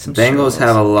Bengals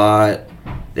have a lot.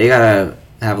 They gotta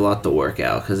have a lot to work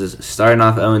out because it's starting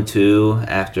off 0-2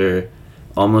 after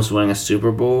almost winning a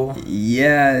Super Bowl.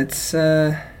 Yeah, it's.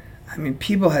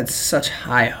 People had such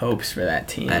high hopes for that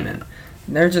team, and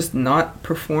they're just not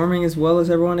performing as well as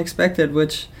everyone expected,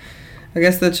 which I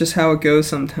guess that's just how it goes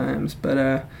sometimes.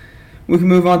 But we can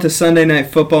move on to Sunday Night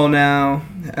Football now.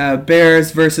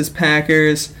 Bears versus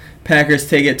Packers. Packers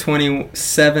take it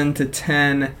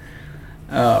 27-10.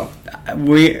 Oh,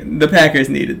 the Packers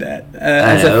needed that.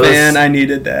 As a fan, I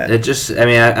needed that. It just, I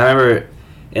remember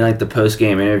in the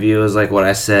post-game interview, it was what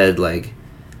I said,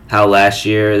 how last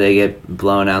year they get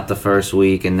blown out the first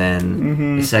week, and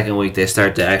then the second week they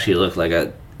start to actually look like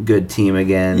a good team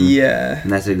again. Yeah.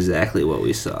 And that's exactly what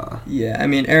we saw. Yeah,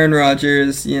 Aaron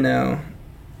Rodgers,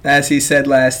 as he said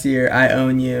last year, I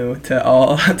own you to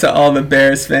all the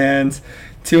Bears fans.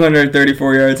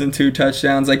 234 yards and 2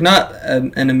 touchdowns. Not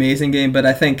an amazing game, but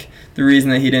I think the reason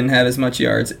that he didn't have as much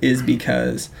yards is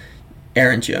because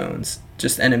Aaron Jones,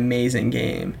 just an amazing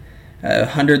game.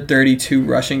 132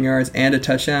 rushing yards and a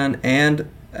touchdown, and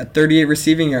 38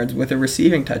 receiving yards with a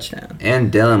receiving touchdown.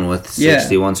 And Dillon with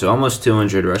 61, so almost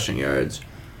 200 rushing yards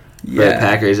for the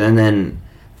Packers. And then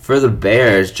for the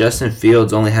Bears, Justin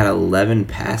Fields only had 11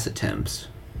 pass attempts.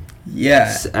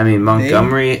 Yeah.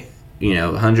 Montgomery,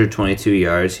 122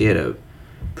 yards. He had a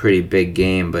pretty big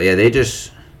game, but they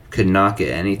just could not get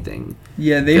anything.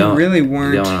 Yeah, they really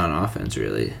weren't going on offense.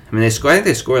 Really, I think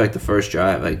they scored the first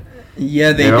drive.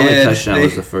 Yeah, they their did. Their only touchdown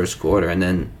was the first quarter, and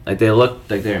then they looked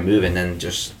like they were moving, then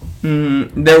just.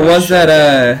 There was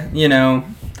that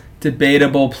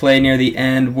debatable play near the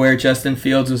end where Justin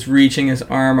Fields was reaching his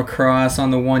arm across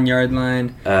on the 1-yard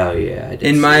line. Oh yeah, I did.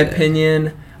 In my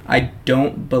opinion, I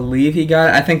don't believe he got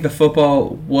it. I think the football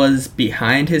was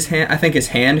behind his hand. I think his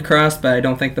hand crossed, but I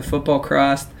don't think the football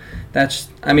crossed. I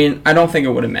don't think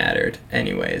it would have mattered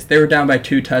anyways. They were down by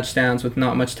 2 touchdowns with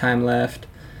not much time left.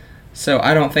 So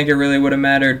I don't think it really would have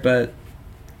mattered, but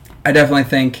I definitely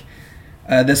think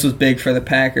this was big for the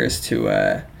Packers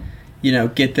to,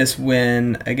 get this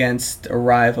win against a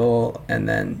rival and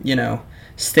then,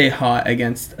 stay hot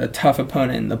against a tough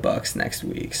opponent in the Bucs next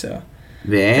week. So,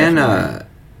 and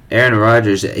Aaron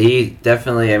Rodgers, he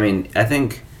definitely, I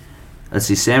think, let's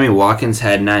see, Sammy Watkins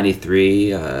had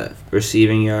 93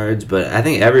 receiving yards, but I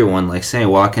think everyone, Sammy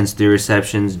Watkins, 3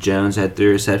 receptions, Jones had 3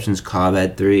 receptions, Cobb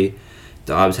had 3.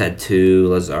 Dobbs had 2,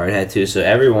 Lazard had 2, so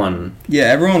everyone... Yeah,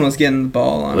 everyone was getting the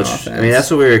ball on offense.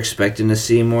 That's what we were expecting to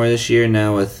see more this year.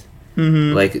 Now with,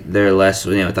 they're less,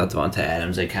 without Devontae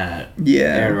Adams, they kind of... Yeah.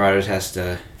 Aaron Rodgers has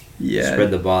to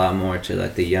spread the ball out more to,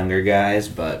 the younger guys,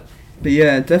 but... But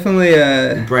yeah, definitely...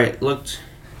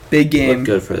 Big game. Looked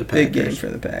good for the Packers. Big game for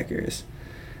the Packers.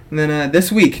 And then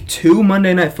this week, 2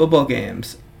 Monday Night Football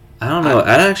games. I don't know.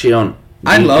 I actually don't...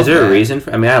 I love Is there that. a reason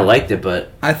for? I liked it,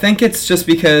 but I think it's just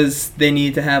because they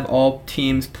need to have all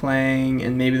teams playing,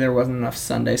 and maybe there wasn't enough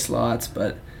Sunday slots.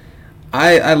 But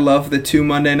I love the 2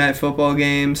 Monday Night Football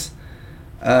games.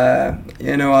 I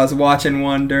was watching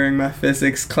one during my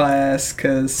physics class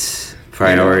because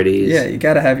priorities. You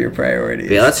got to have your priorities.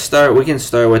 But let's start. We can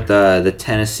start with the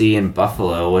Tennessee and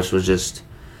Buffalo, which was just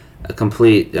a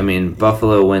complete.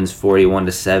 Buffalo wins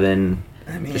 41-7.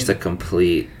 Just a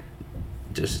complete.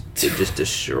 It just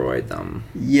destroyed them.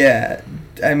 Yeah.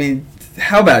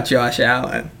 How about Josh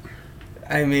Allen?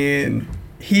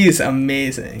 He's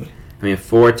amazing.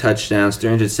 4 touchdowns,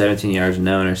 317 yards,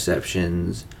 no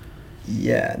interceptions.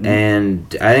 Yeah.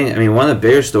 And I think, one of the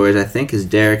bigger stories, I think, is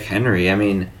Derrick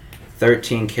Henry.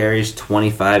 13 carries,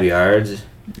 25 yards,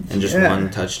 and just 1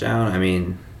 touchdown. I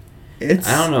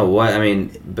don't know what,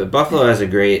 but Buffalo has a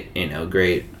great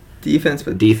defense,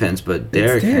 but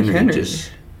Derrick Henry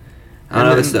just... I don't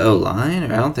know if it's the O-line,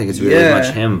 or I don't think it's really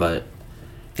much him, but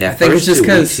I think it's just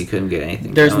because he couldn't get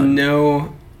anything there's going.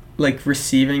 no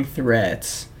receiving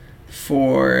threats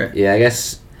for... Yeah, I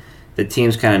guess the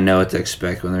teams kind of know what to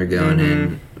expect when they're going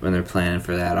in, when they're planning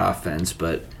for that offense,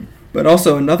 but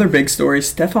also another big story,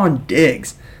 Stephon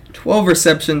Diggs, 12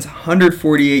 receptions,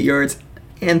 148 yards,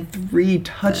 and 3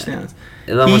 touchdowns.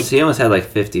 He almost had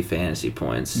 50 fantasy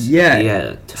points. Yeah. He had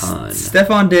a ton.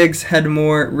 Stephon Diggs had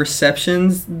more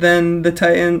receptions than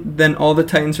all the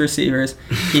Titans receivers.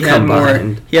 He had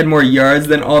more yards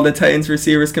than all the Titans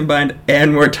receivers combined,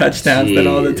 and more touchdowns than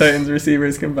all the Titans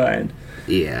receivers combined.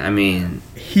 Yeah, I mean,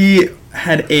 he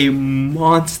had a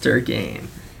monster game.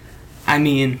 I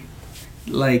mean,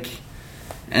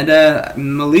 and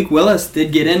Malik Willis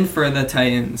did get in for the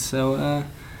Titans, so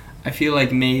I feel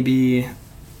like maybe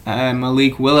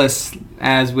Malik Willis,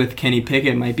 as with Kenny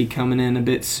Pickett, might be coming in a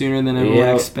bit sooner than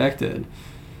everyone expected.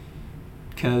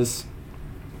 Because,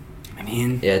 I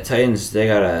mean... Yeah, Titans, they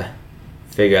got to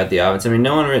figure out the offense. I mean,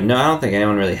 I don't think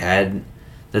anyone really had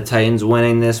the Titans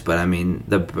winning this, but, I mean,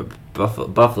 the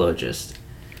Buffalo just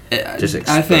exposed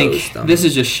I think them. This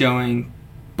is just showing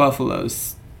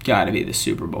Buffalo's got to be the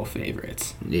Super Bowl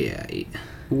favorites. Yeah.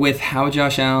 With how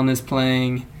Josh Allen is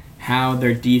playing, how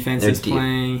their defense is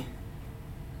playing...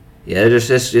 Yeah, it's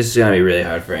just going to be really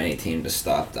hard for any team to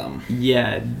stop them.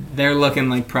 Yeah, they're looking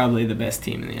like probably the best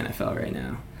team in the NFL right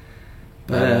now.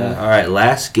 But all right,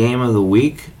 last game of the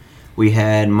week, we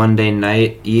had Monday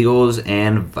night Eagles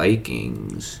and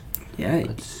Vikings. Yeah,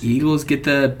 Eagles get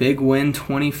the big win,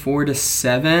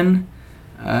 24-7.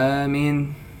 I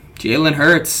mean, Jalen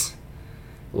Hurts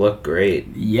looked great.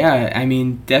 Yeah, I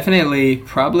mean, definitely,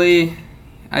 probably,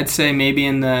 I'd say maybe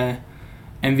in the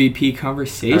MVP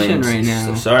conversation right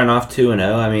now. Starting off 2-0.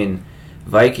 I mean,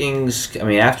 Vikings,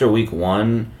 after week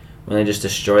 1, when they just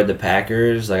destroyed the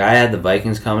Packers, I had the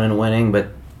Vikings coming and winning, but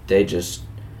they just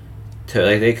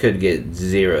they could get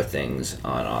 0 things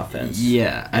on offense.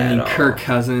 Yeah, I mean, Kirk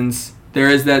Cousins, there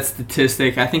is that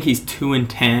statistic. I think he's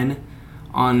 2-10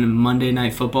 on Monday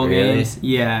Night Football games.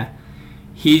 Yeah.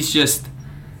 He's just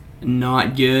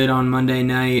not good on Monday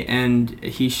night, and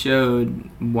he showed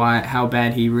how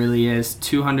bad he really is.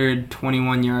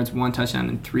 221 yards, 1 touchdown,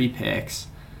 and 3 picks.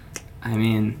 I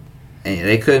mean,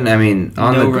 they couldn't.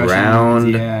 On the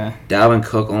ground, Dalvin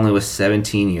Cook only was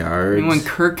 17 yards. I mean, when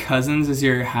Kirk Cousins is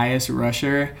your highest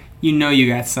rusher, you know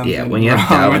you got something when you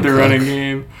have wrong with the Cook. running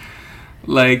game.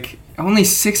 Only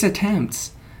 6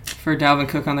 attempts for Dalvin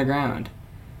Cook on the ground.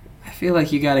 I feel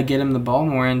like you got to get him the ball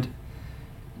more, and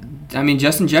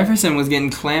Justin Jefferson was getting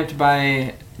clamped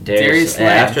by Darius Slay.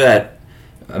 After that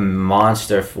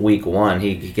monster week 1,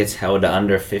 he gets held to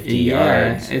under 50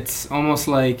 yards. It's almost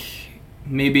like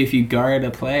maybe if you guard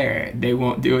a player, they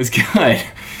won't do as good.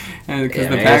 Because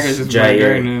the Packers just weren't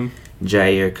guarding him.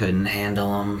 Jair couldn't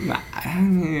handle him.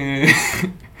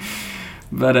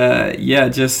 But,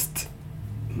 just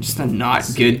a not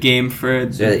good game for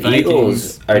the Vikings.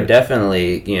 Eagles are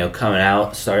definitely, coming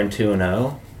out, starting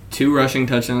 2-0. 2 rushing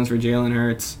touchdowns for Jalen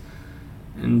Hurts.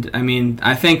 And,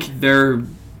 I think their,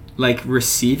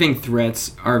 receiving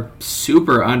threats are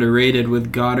super underrated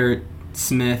with Goddard,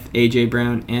 Smith, A.J.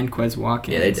 Brown, and Quez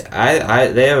Watkins. Yeah,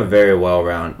 they have a very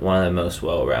one of the most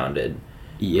well-rounded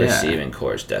receiving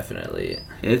corps, definitely.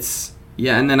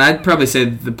 And then I'd probably say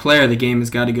the player of the game has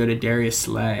got to go to Darius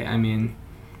Slay.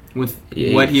 With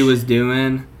what he was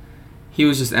doing, he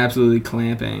was just absolutely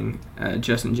clamping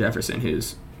Justin Jefferson,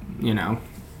 who's,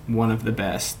 one of the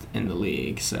best in the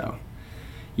league. So,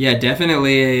 yeah,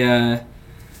 definitely a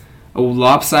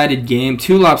lopsided game.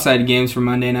 2 lopsided games for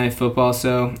Monday Night Football.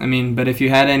 So, but if you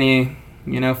had any,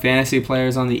 fantasy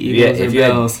players on the Eagles or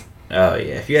Bills.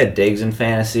 If you had Diggs in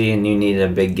fantasy and you needed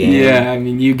a big game. Yeah,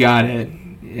 you got it.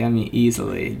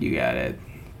 Easily you got it.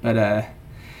 But,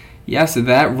 so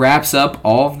that wraps up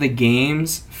all of the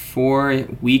games for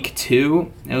week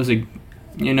 2. It was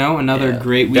another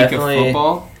great week of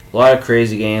football. A lot of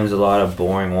crazy games, a lot of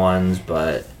boring ones,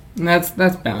 but that's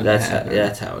bound to happen.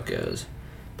 That's how it goes.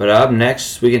 But up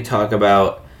next, we can talk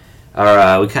about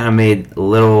our. We kind of made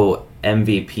little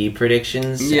MVP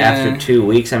predictions after 2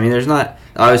 weeks. There's not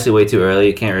obviously way too early.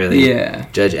 You can't really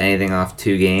judge anything off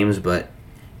 2 games. But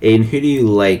Aiden, who do you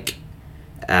like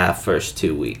first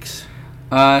 2 weeks?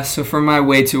 So for my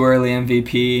way too early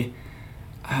MVP.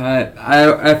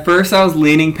 At first I was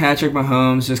leaning Patrick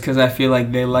Mahomes just because I feel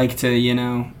like they like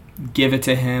to, give it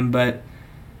to him, but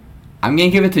I'm going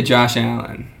to give it to Josh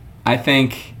Allen. I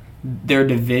think their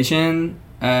division,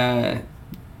 he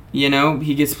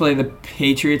gets to play the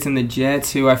Patriots and the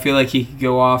Jets, who I feel like he could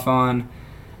go off on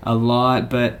a lot,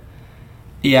 but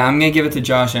yeah, I'm going to give it to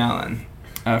Josh Allen.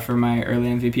 for my early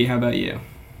MVP. How about you?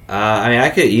 I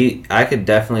mean, I could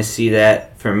definitely see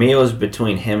that. For me, it was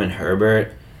between him and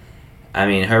Herbert. I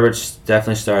mean, Herbert's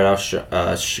definitely started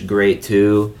off great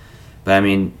too, but I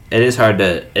mean, it is hard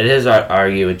to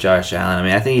argue with Josh Allen. I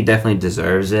mean, I think he definitely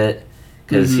deserves it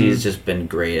because he's just been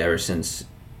great ever since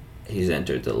he's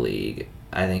entered the league.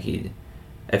 I think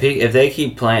if they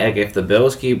keep playing, like if the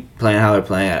Bills keep playing how they're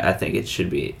playing, I think it should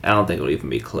be. I don't think it'll even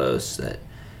be close that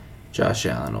Josh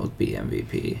Allen will be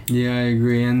MVP. Yeah, I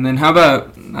agree. And then how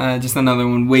about just another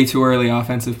one? Way too early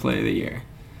offensive play of the year.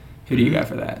 Who do you got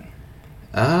for that?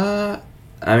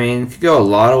 I mean, if you go a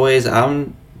lot of ways,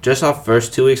 I'm just off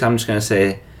first 2 weeks. I'm just gonna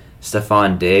say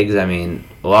Stephon Diggs. I mean,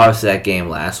 well, obviously that game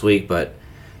last week, but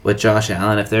with Josh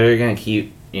Allen, if they're gonna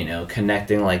keep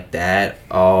connecting like that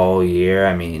all year,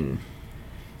 I mean,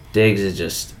 Diggs is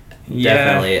just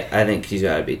definitely. I think he's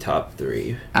got to be top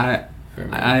 3.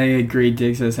 I agree.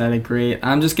 Diggs has had a great.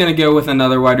 I'm just gonna go with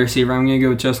another wide receiver. I'm gonna go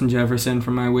with Justin Jefferson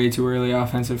for my way too early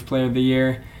offensive player of the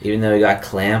year. Even though he got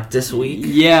clamped this week.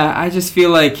 Yeah, I just feel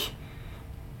like.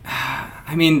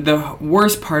 I mean, the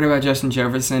worst part about Justin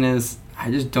Jefferson is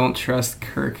I just don't trust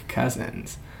Kirk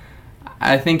Cousins.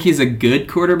 I think he's a good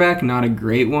quarterback, not a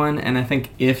great one, and I think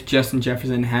if Justin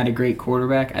Jefferson had a great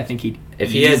quarterback, I think he'd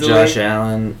if he had Josh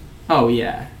Allen. Oh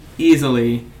yeah,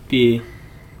 easily be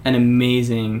an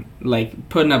amazing, like,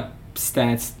 putting up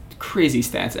stats, crazy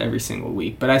stats every single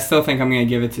week. But I still think I'm going to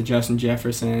give it to Justin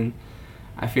Jefferson.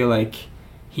 I feel like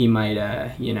he might,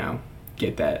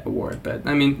 get that award. But,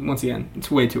 I mean, once again,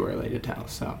 it's way too early to tell.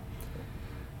 So,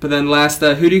 but then last,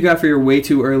 who do you got for your way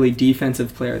too early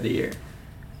defensive player of the year?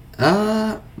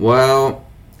 Well,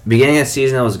 beginning of the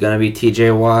season it was going to be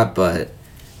TJ Watt, but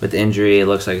with injury it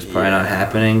looks like it's probably not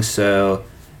happening. So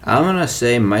I'm going to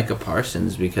say Micah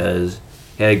Parsons because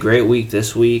he had a great week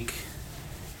this week.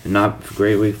 Not a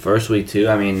great week first week too.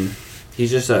 I mean, he's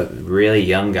just a really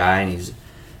young guy, and he's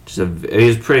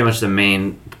pretty much the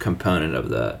main component of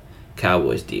the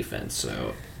Cowboys defense.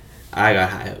 So I got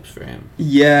high hopes for him.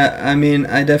 Yeah, I mean,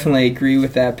 I definitely agree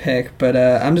with that pick, but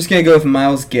I'm just gonna go with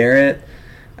Myles Garrett.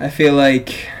 I feel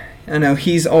like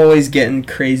he's always getting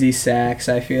crazy sacks.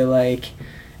 I feel like,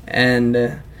 and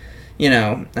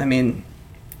I mean.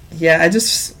 Yeah, I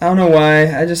don't know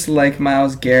why. I just like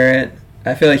Myles Garrett.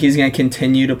 I feel like he's going to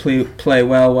continue to play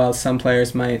well, while some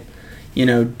players might,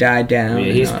 die down. I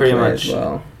mean, he's pretty much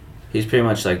He's pretty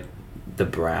much like the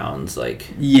Browns.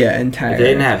 Like entirely. If they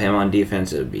didn't have him on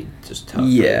defense, it would be just tough.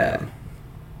 Yeah.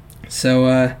 So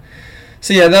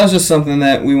yeah, that was just something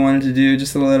that we wanted to do.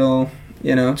 Just a little,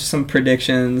 just some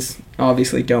predictions.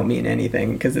 Obviously, don't mean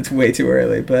anything because it's way too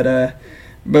early. But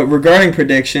regarding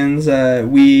predictions,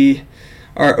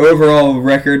 Our overall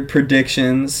record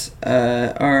predictions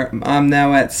are I'm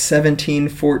now at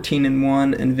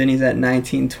 17-14-1, and Vinny's at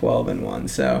 19-12-1.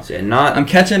 So I'm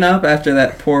catching up after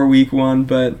that poor week 1,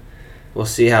 but we'll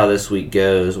see how this week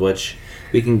goes, which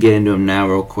we can get into them now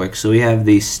real quick. So we have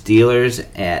the Steelers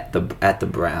at the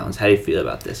Browns. How do you feel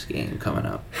about this game coming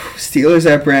up? Steelers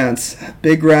at Browns,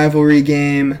 big rivalry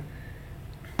game.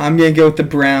 I'm gonna go with the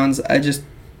Browns.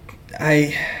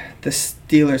 The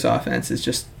Steelers' offense is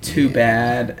just too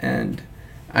bad, and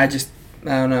I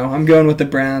don't know. I'm going with the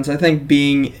Browns. I think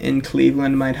being in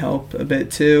Cleveland might help a bit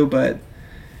too, but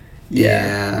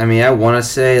yeah. I mean, I want to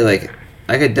say, like,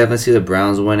 I could definitely see the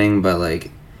Browns winning, but, like,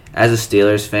 as a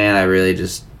Steelers fan, I really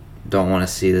just don't want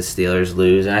to see the Steelers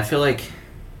lose, and I feel like,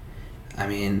 I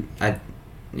mean,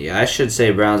 I should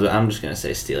say Browns, but I'm just gonna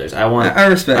say Steelers. I want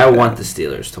the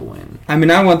Steelers to win. I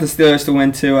mean, I want the Steelers to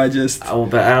win too.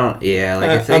 But I don't. Yeah,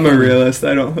 like I'm a realist.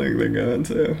 I don't think they're going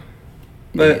to.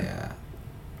 But yeah,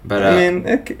 but I mean,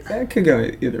 it could go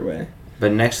either way.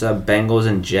 But next up, Bengals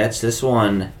and Jets. This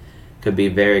one could be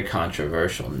very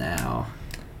controversial now.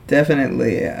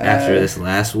 Definitely. After this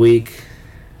last week,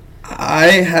 I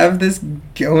have this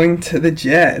going to the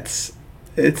Jets.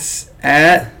 It's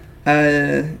at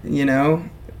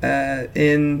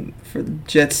in for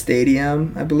Jet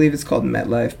Stadium. I believe it's called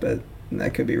MetLife, but I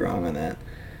could be wrong on that.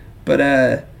 But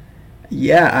I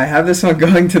have this one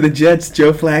going to the Jets.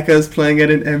 Joe Flacco's playing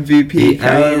at an MVP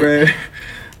caliber.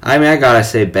 I mean, I gotta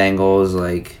say Bengals.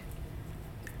 Like,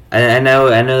 I know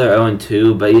they're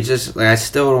 0-2, but you just I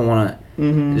still don't want to.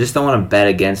 I just don't want to bet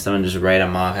against them and just write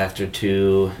them off after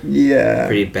 2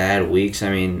 pretty bad weeks.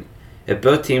 I mean, if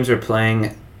both teams are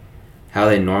playing how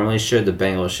they normally should, the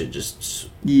Bengals should just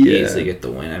easily get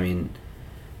the win. I mean,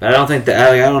 but I don't think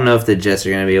I don't know if the Jets are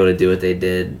going to be able to do what they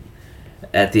did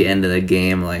at the end of the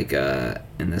game, like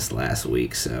in this last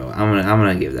week. So I'm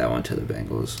gonna give that one to the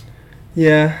Bengals.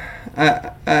 Yeah,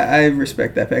 I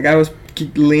respect that pick. I was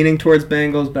leaning towards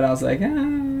Bengals, but I was like, I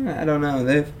I don't know.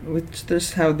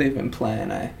 That's how they've been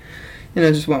playing. I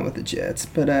just went with the Jets.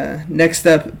 But next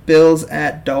up, Bills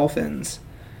at Dolphins.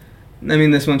 I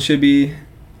mean, this one should be.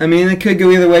 I mean, it could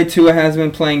go either way. Tua has been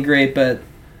playing great, but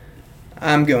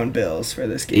I'm going Bills for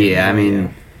this game. Yeah, I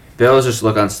mean, Bills just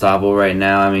look unstoppable right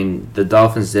now. I mean, the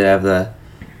Dolphins did have the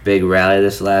big rally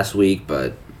this last week,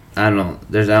 but I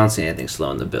don't see anything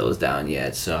slowing the Bills down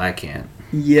yet, so I can't.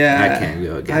 Yeah, I can't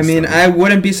go against them. I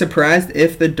wouldn't be surprised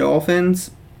if the Dolphins,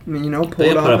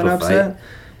 pulled off an upset,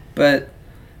 but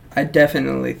I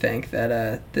definitely think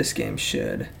that this game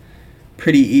should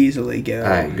pretty easily go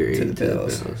to the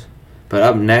Bills. But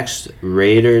up next,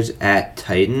 Raiders at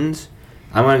Titans.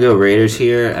 I'm going to go Raiders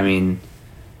here. I mean,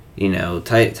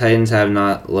 Titans have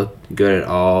not looked good at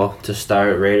all to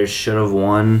start. Raiders should have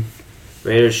won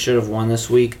this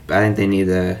week. But I think they need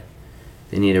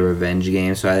a revenge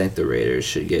game, so I think the Raiders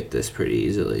should get this pretty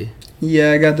easily.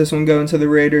 Yeah, I got this one going to the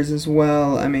Raiders as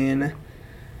well. I mean,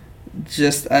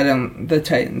 the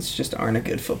Titans just aren't a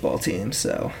good football team,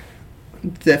 so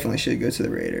definitely should go to the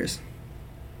Raiders.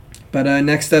 But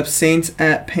next up, Saints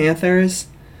at Panthers.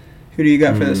 Who do you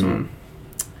got for this one?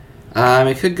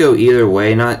 It could go either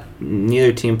way.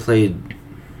 Neither team played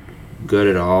good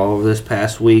at all this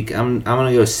past week. I'm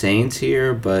gonna go Saints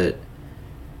here, but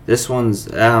this one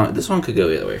could go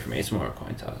either way for me. It's more a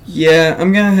coin toss. Yeah,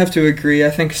 I'm gonna have to agree. I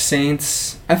think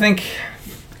Saints. I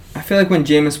feel like when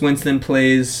Jameis Winston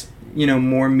plays,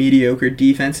 more mediocre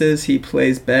defenses, he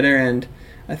plays better, and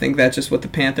I think that's just what the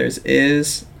Panthers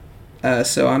is.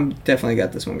 So I'm definitely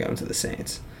got this one going to the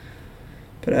Saints.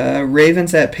 But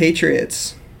Ravens at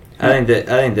Patriots. I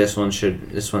think this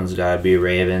one's got to be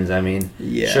Ravens. I mean,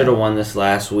 should have won this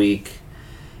last week,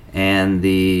 and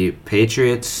the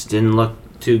Patriots didn't look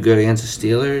too good against the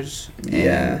Steelers.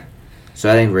 Yeah. So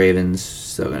I think Ravens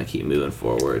still going to keep moving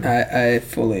forward. I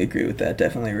fully agree with that.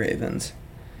 Definitely Ravens.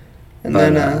 And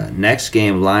then next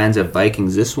game, Lions at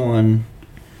Vikings. This could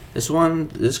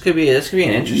be an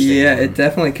interesting. Yeah, one. It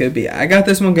definitely could be. I got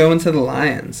this one going to the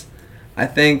Lions. I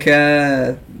think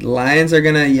Lions are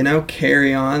gonna,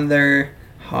 carry on their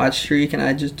hot streak, and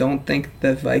I just don't think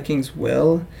the Vikings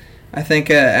will. I think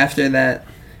after that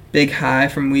big high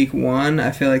from week 1,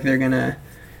 I feel like they're gonna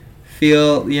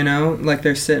feel, like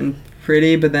they're sitting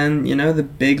pretty, but then, the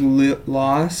big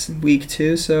loss week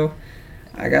 2. So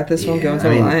I got this one going to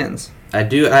the Lions.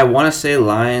 I want to say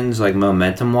Lions, like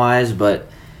momentum wise, but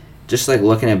just like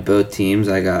looking at both teams,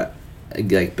 I got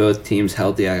like both teams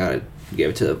healthy. I gotta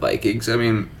give it to the Vikings. I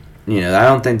mean, I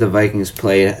don't think the Vikings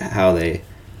played how they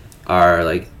are,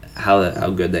 like how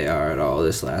good they are at all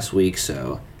this last week.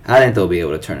 So I think they'll be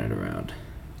able to turn it around.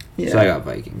 Yeah. So I got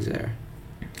Vikings there.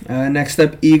 Next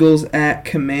up, Eagles at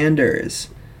Commanders.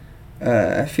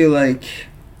 I feel like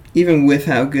even with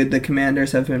how good the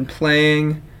Commanders have been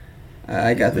playing,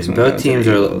 I got this one. Both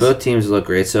teams look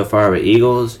great so far, but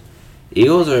Eagles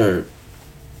are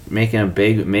making a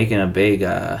big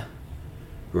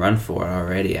run for it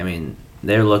already. I mean,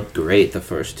 they looked great the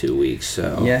first 2 weeks.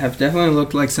 So yeah, have definitely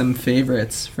looked like some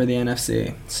favorites for the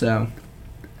NFC. So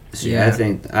yeah, I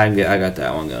think I got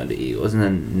that one going to Eagles. And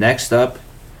then next up,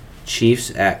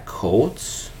 Chiefs at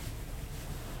Colts.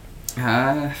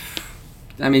 I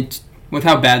mean, with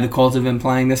how bad the Colts have been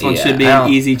playing, this one should be an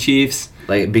easy Chiefs.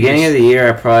 Like beginning of the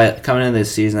year, coming into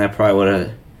this season, I probably would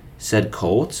have said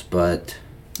Colts, but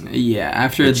yeah,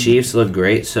 after the Chiefs look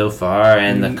great so far,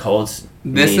 and the Colts.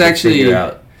 This should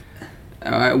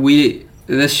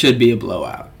be a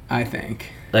blowout, I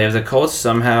think. Like if the Colts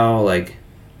somehow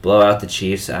blow out the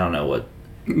Chiefs, I don't know what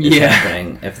is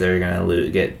happening if they're gonna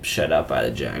get shut up by the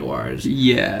Jaguars.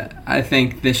 Yeah, I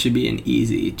think this should be an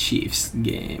easy Chiefs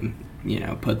game.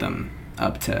 Put them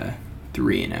up to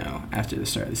 3-0 after the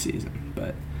start of the season.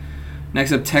 But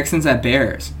next up, Texans at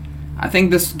Bears. I think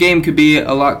this game could be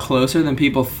a lot closer than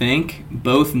people think.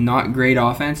 Both not great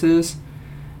offenses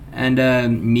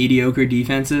and mediocre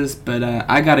defenses, but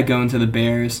I got to go into the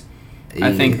Bears. Yeah.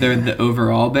 I think they're the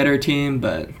overall better team,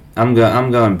 but I'm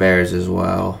going Bears as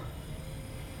well.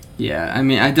 Yeah, I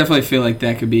mean, I definitely feel like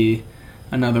that could be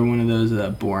another one of those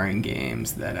boring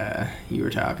games that you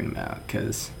were talking about,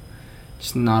 because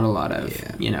just not a lot of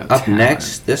Up talent.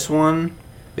 Next, this one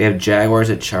we have Jaguars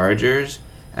at Chargers.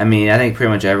 I mean, I think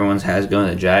pretty much everyone's has going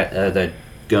to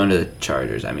the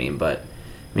Chargers. I mean, but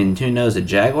who knows? The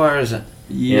Jaguars.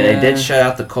 Yeah, they did shut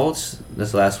out the Colts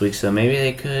this last week, so maybe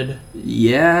they could.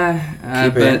 Yeah,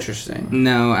 keep it interesting.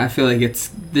 No, I feel like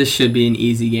this should be an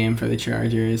easy game for the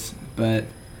Chargers, but.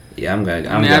 Yeah,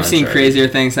 I've seen crazier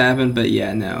things happen, but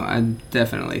I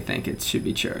definitely think it should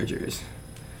be Chargers.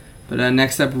 But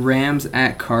next up, Rams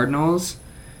at Cardinals.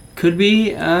 Could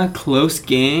be a close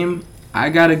game. I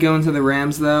gotta go into the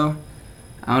Rams though.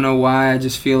 I don't know why. I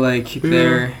just feel like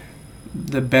they're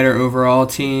the better overall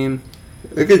team.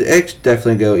 It could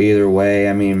definitely go either way.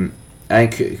 I mean, I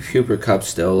think Cooper Kupp's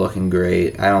still looking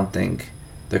great. I don't think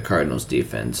the Cardinals'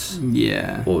 defense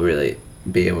will really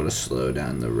be able to slow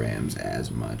down the Rams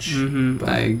as much. Mm-hmm.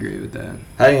 I agree with that.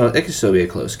 I think it could still be a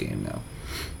close game, though.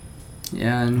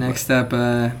 Yeah, next up,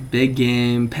 big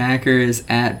game, Packers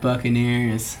at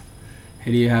Buccaneers.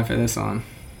 Who do you have for this one?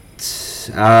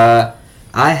 I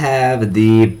have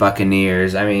the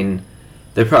Buccaneers. I mean,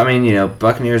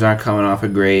 Buccaneers aren't coming off a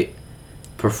great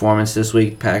performance this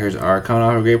week. Packers are coming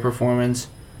off a great performance.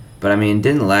 But, I mean,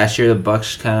 didn't last year the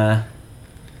Bucs kind of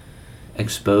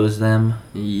expose them?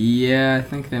 Yeah, I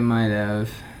think they might have.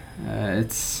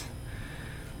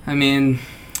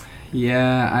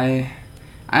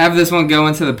 I have this one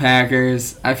going to the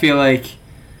Packers. I feel like...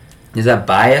 Is that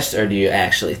biased, or do you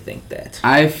actually think that?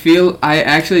 I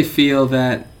actually feel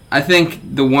that... I think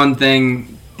the one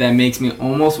thing that makes me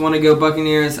almost want to go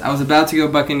Buccaneers... I was about to go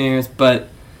Buccaneers, but...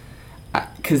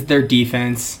 Because their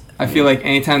defense... I feel like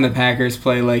anytime the Packers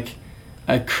play, like,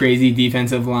 a crazy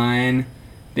defensive line,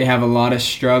 they have a lot of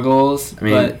struggles. I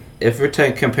mean, if we're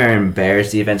comparing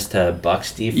Bears defense to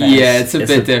Bucs defense... Yeah, it's a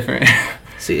bit different.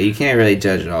 See, you can't really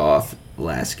judge it off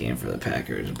last game for the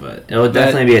Packers, but it'll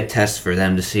definitely be a test for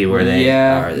them to see where they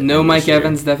are. Yeah, no Mike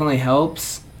Evans definitely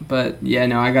helps, but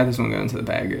I got this one going to the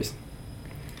Packers.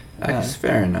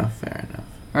 Fair enough.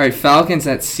 All right, Falcons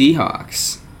at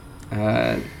Seahawks.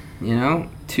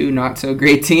 Two not so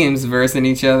great teams versing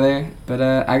each other, but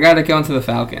I got to go into the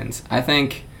Falcons. I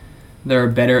think they're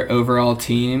a better overall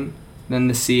team than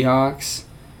the Seahawks,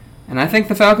 and I think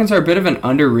the Falcons are a bit of an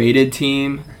underrated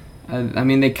team.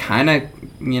 They kind of,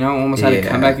 almost had a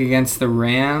comeback against the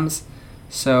Rams.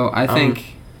 So I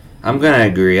think I'm gonna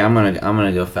agree. I'm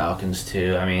gonna go Falcons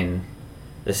too. I mean,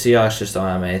 the Seahawks just don't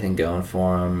have anything going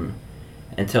for them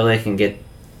until they can get.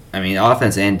 I mean,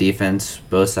 offense and defense,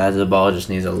 both sides of the ball just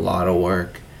needs a lot of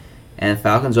work. And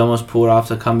Falcons almost pulled off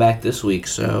the comeback this week,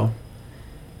 so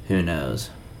who knows?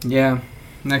 Yeah.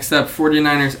 Next up,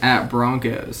 49ers at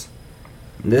Broncos.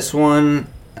 This one,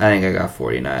 I think I got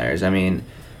 49ers. I mean,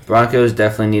 Broncos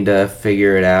definitely need to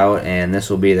figure it out, and this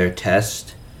will be their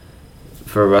test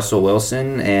for Russell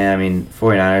Wilson. And, I mean,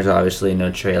 49ers, obviously,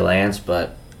 no Trey Lance,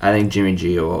 but I think Jimmy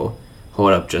G will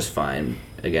hold up just fine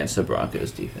against the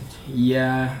Broncos defense.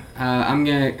 Yeah, I'm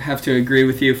going to have to agree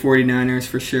with you, 49ers,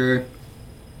 for sure.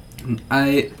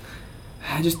 I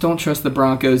just don't trust the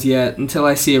Broncos yet. Until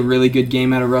I see a really good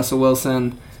game out of Russell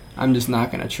Wilson, I'm just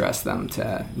not going to trust them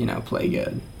to, play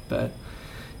good. But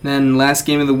then last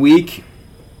game of the week,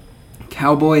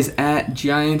 Cowboys at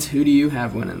Giants. Who do you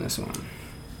have winning this one?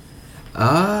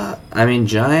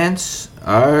 Giants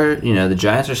are, the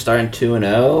Giants are starting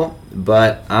 2-0,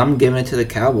 but I'm giving it to the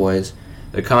Cowboys.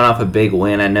 They're coming off a big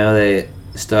win. I know they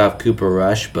still have Cooper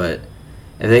Rush, but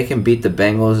if they can beat the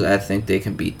Bengals, I think they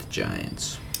can beat the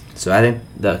Giants. So I think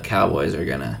the Cowboys are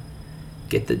going to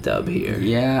get the dub here.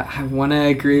 Yeah, I want to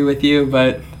agree with you,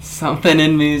 but something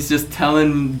in me is just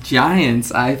telling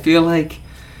Giants. I feel like,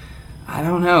 I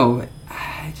don't know,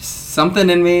 something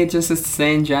in me just is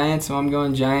saying Giants, so I'm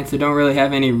going Giants. I don't really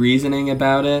have any reasoning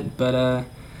about it, but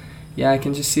I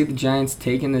can just see the Giants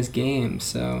taking this game.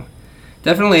 So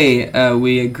definitely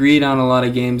we agreed on a lot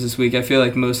of games this week. I feel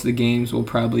like most of the games will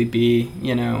probably be,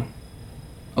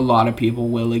 a lot of people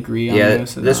will agree on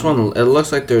most of them. This one, it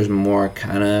looks like there's more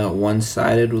kind of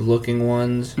one-sided looking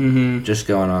ones, just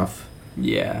going off.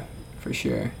 Yeah, for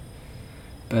sure.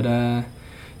 But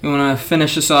you want to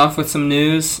finish us off with some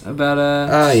news about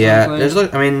there's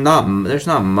there's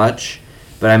not much,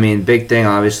 but big thing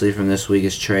obviously from this week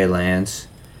is Trey Lance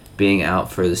being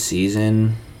out for the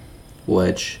season,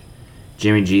 which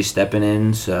Jimmy G stepping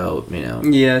in, so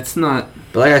Yeah, it's not.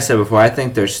 But like I said before, I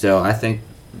think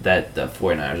that the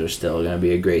 49ers are still going to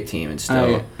be a great team and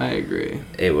still I agree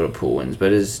able to pull wins,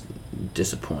 but it's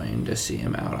disappointing to see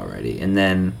him out already. And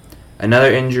then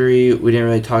another injury we didn't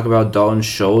really talk about, Dalton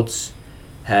Schultz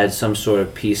had some sort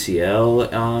of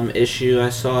PCL issue I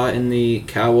saw in the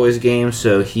Cowboys game,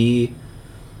 so he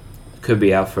could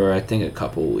be out for, I think, a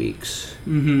couple weeks.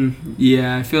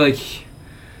 Yeah, I feel like,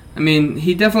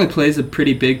 he definitely plays a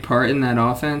pretty big part in that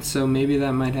offense, so maybe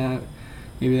that might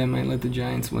let the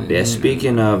Giants win. Yeah,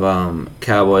 speaking of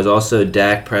Cowboys, also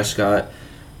Dak Prescott,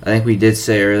 I think we did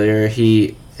say earlier,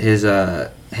 his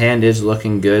hand is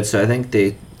looking good, so I think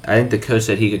the coach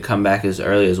said he could come back as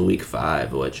early as week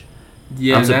 5, which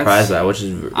I'm surprised by, which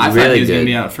is really good. I thought he was going to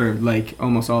be out for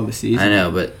almost all the season. I know,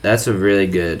 but that's a really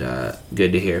good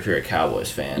to hear if you're a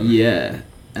Cowboys fan. Yeah,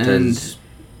 and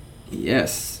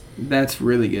yes, That's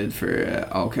really good for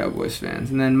all Cowboys fans.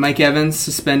 And then Mike Evans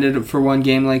suspended for one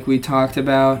game, like we talked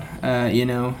about.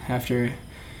 After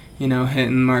hitting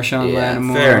Marshawn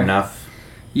Lattimore. Fair enough.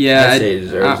 Yeah, I say he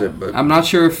deserves it, but I'm not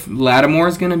sure if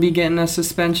Lattimore's going to be getting a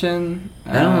suspension.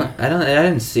 I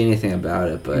didn't see anything about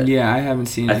it, but yeah, I haven't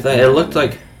seen it. I thought it looked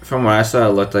like, from what I saw,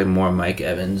 it looked like more Mike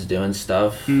Evans doing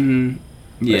stuff. Mm-hmm.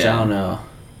 Yeah. Which I don't know.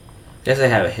 I guess they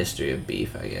have a history of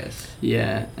beef, I guess.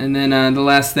 Yeah, and then the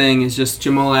last thing is just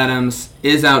Jamal Adams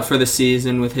is out for the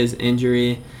season with his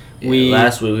injury. Yeah,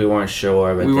 last week we weren't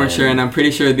sure, but we weren't sure, and I'm pretty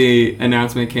sure the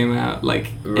announcement came out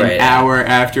an hour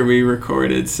after we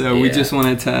recorded. So we just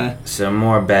wanted to. Some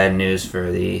more bad news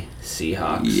for the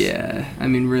Seahawks. Yeah, I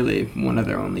mean, really one of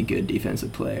their only good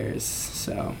defensive players.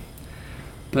 So,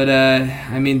 but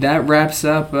I mean, that wraps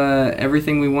up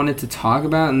everything we wanted to talk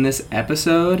about in this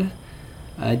episode.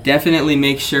 Definitely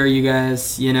make sure you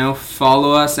guys,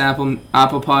 follow us, Apple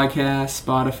Podcasts,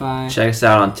 Spotify. Check us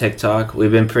out on TikTok. We've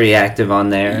been pretty active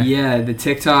on there. Yeah, the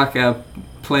TikTok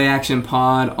Play Action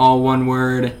Pod, all one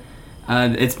word.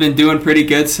 It's been doing pretty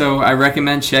good, so I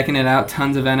recommend checking it out.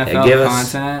 Tons of NFL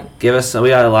content. We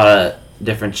got a lot of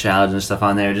different challenges and stuff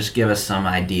on there. Just give us some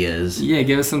ideas. Yeah,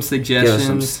 give us some suggestions.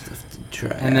 Give us some stuff to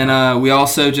try. And then we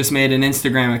also just made an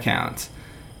Instagram account.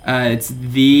 It's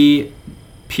the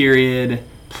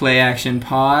Play Action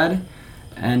Pod,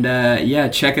 and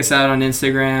check us out on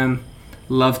Instagram.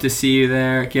 Love to see you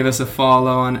there. Give us a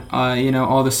follow on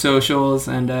all the socials,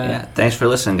 and thanks for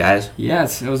listening, guys.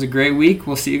 Yes, it was a great week.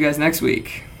 We'll see you guys next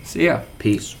week. See ya.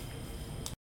 Peace.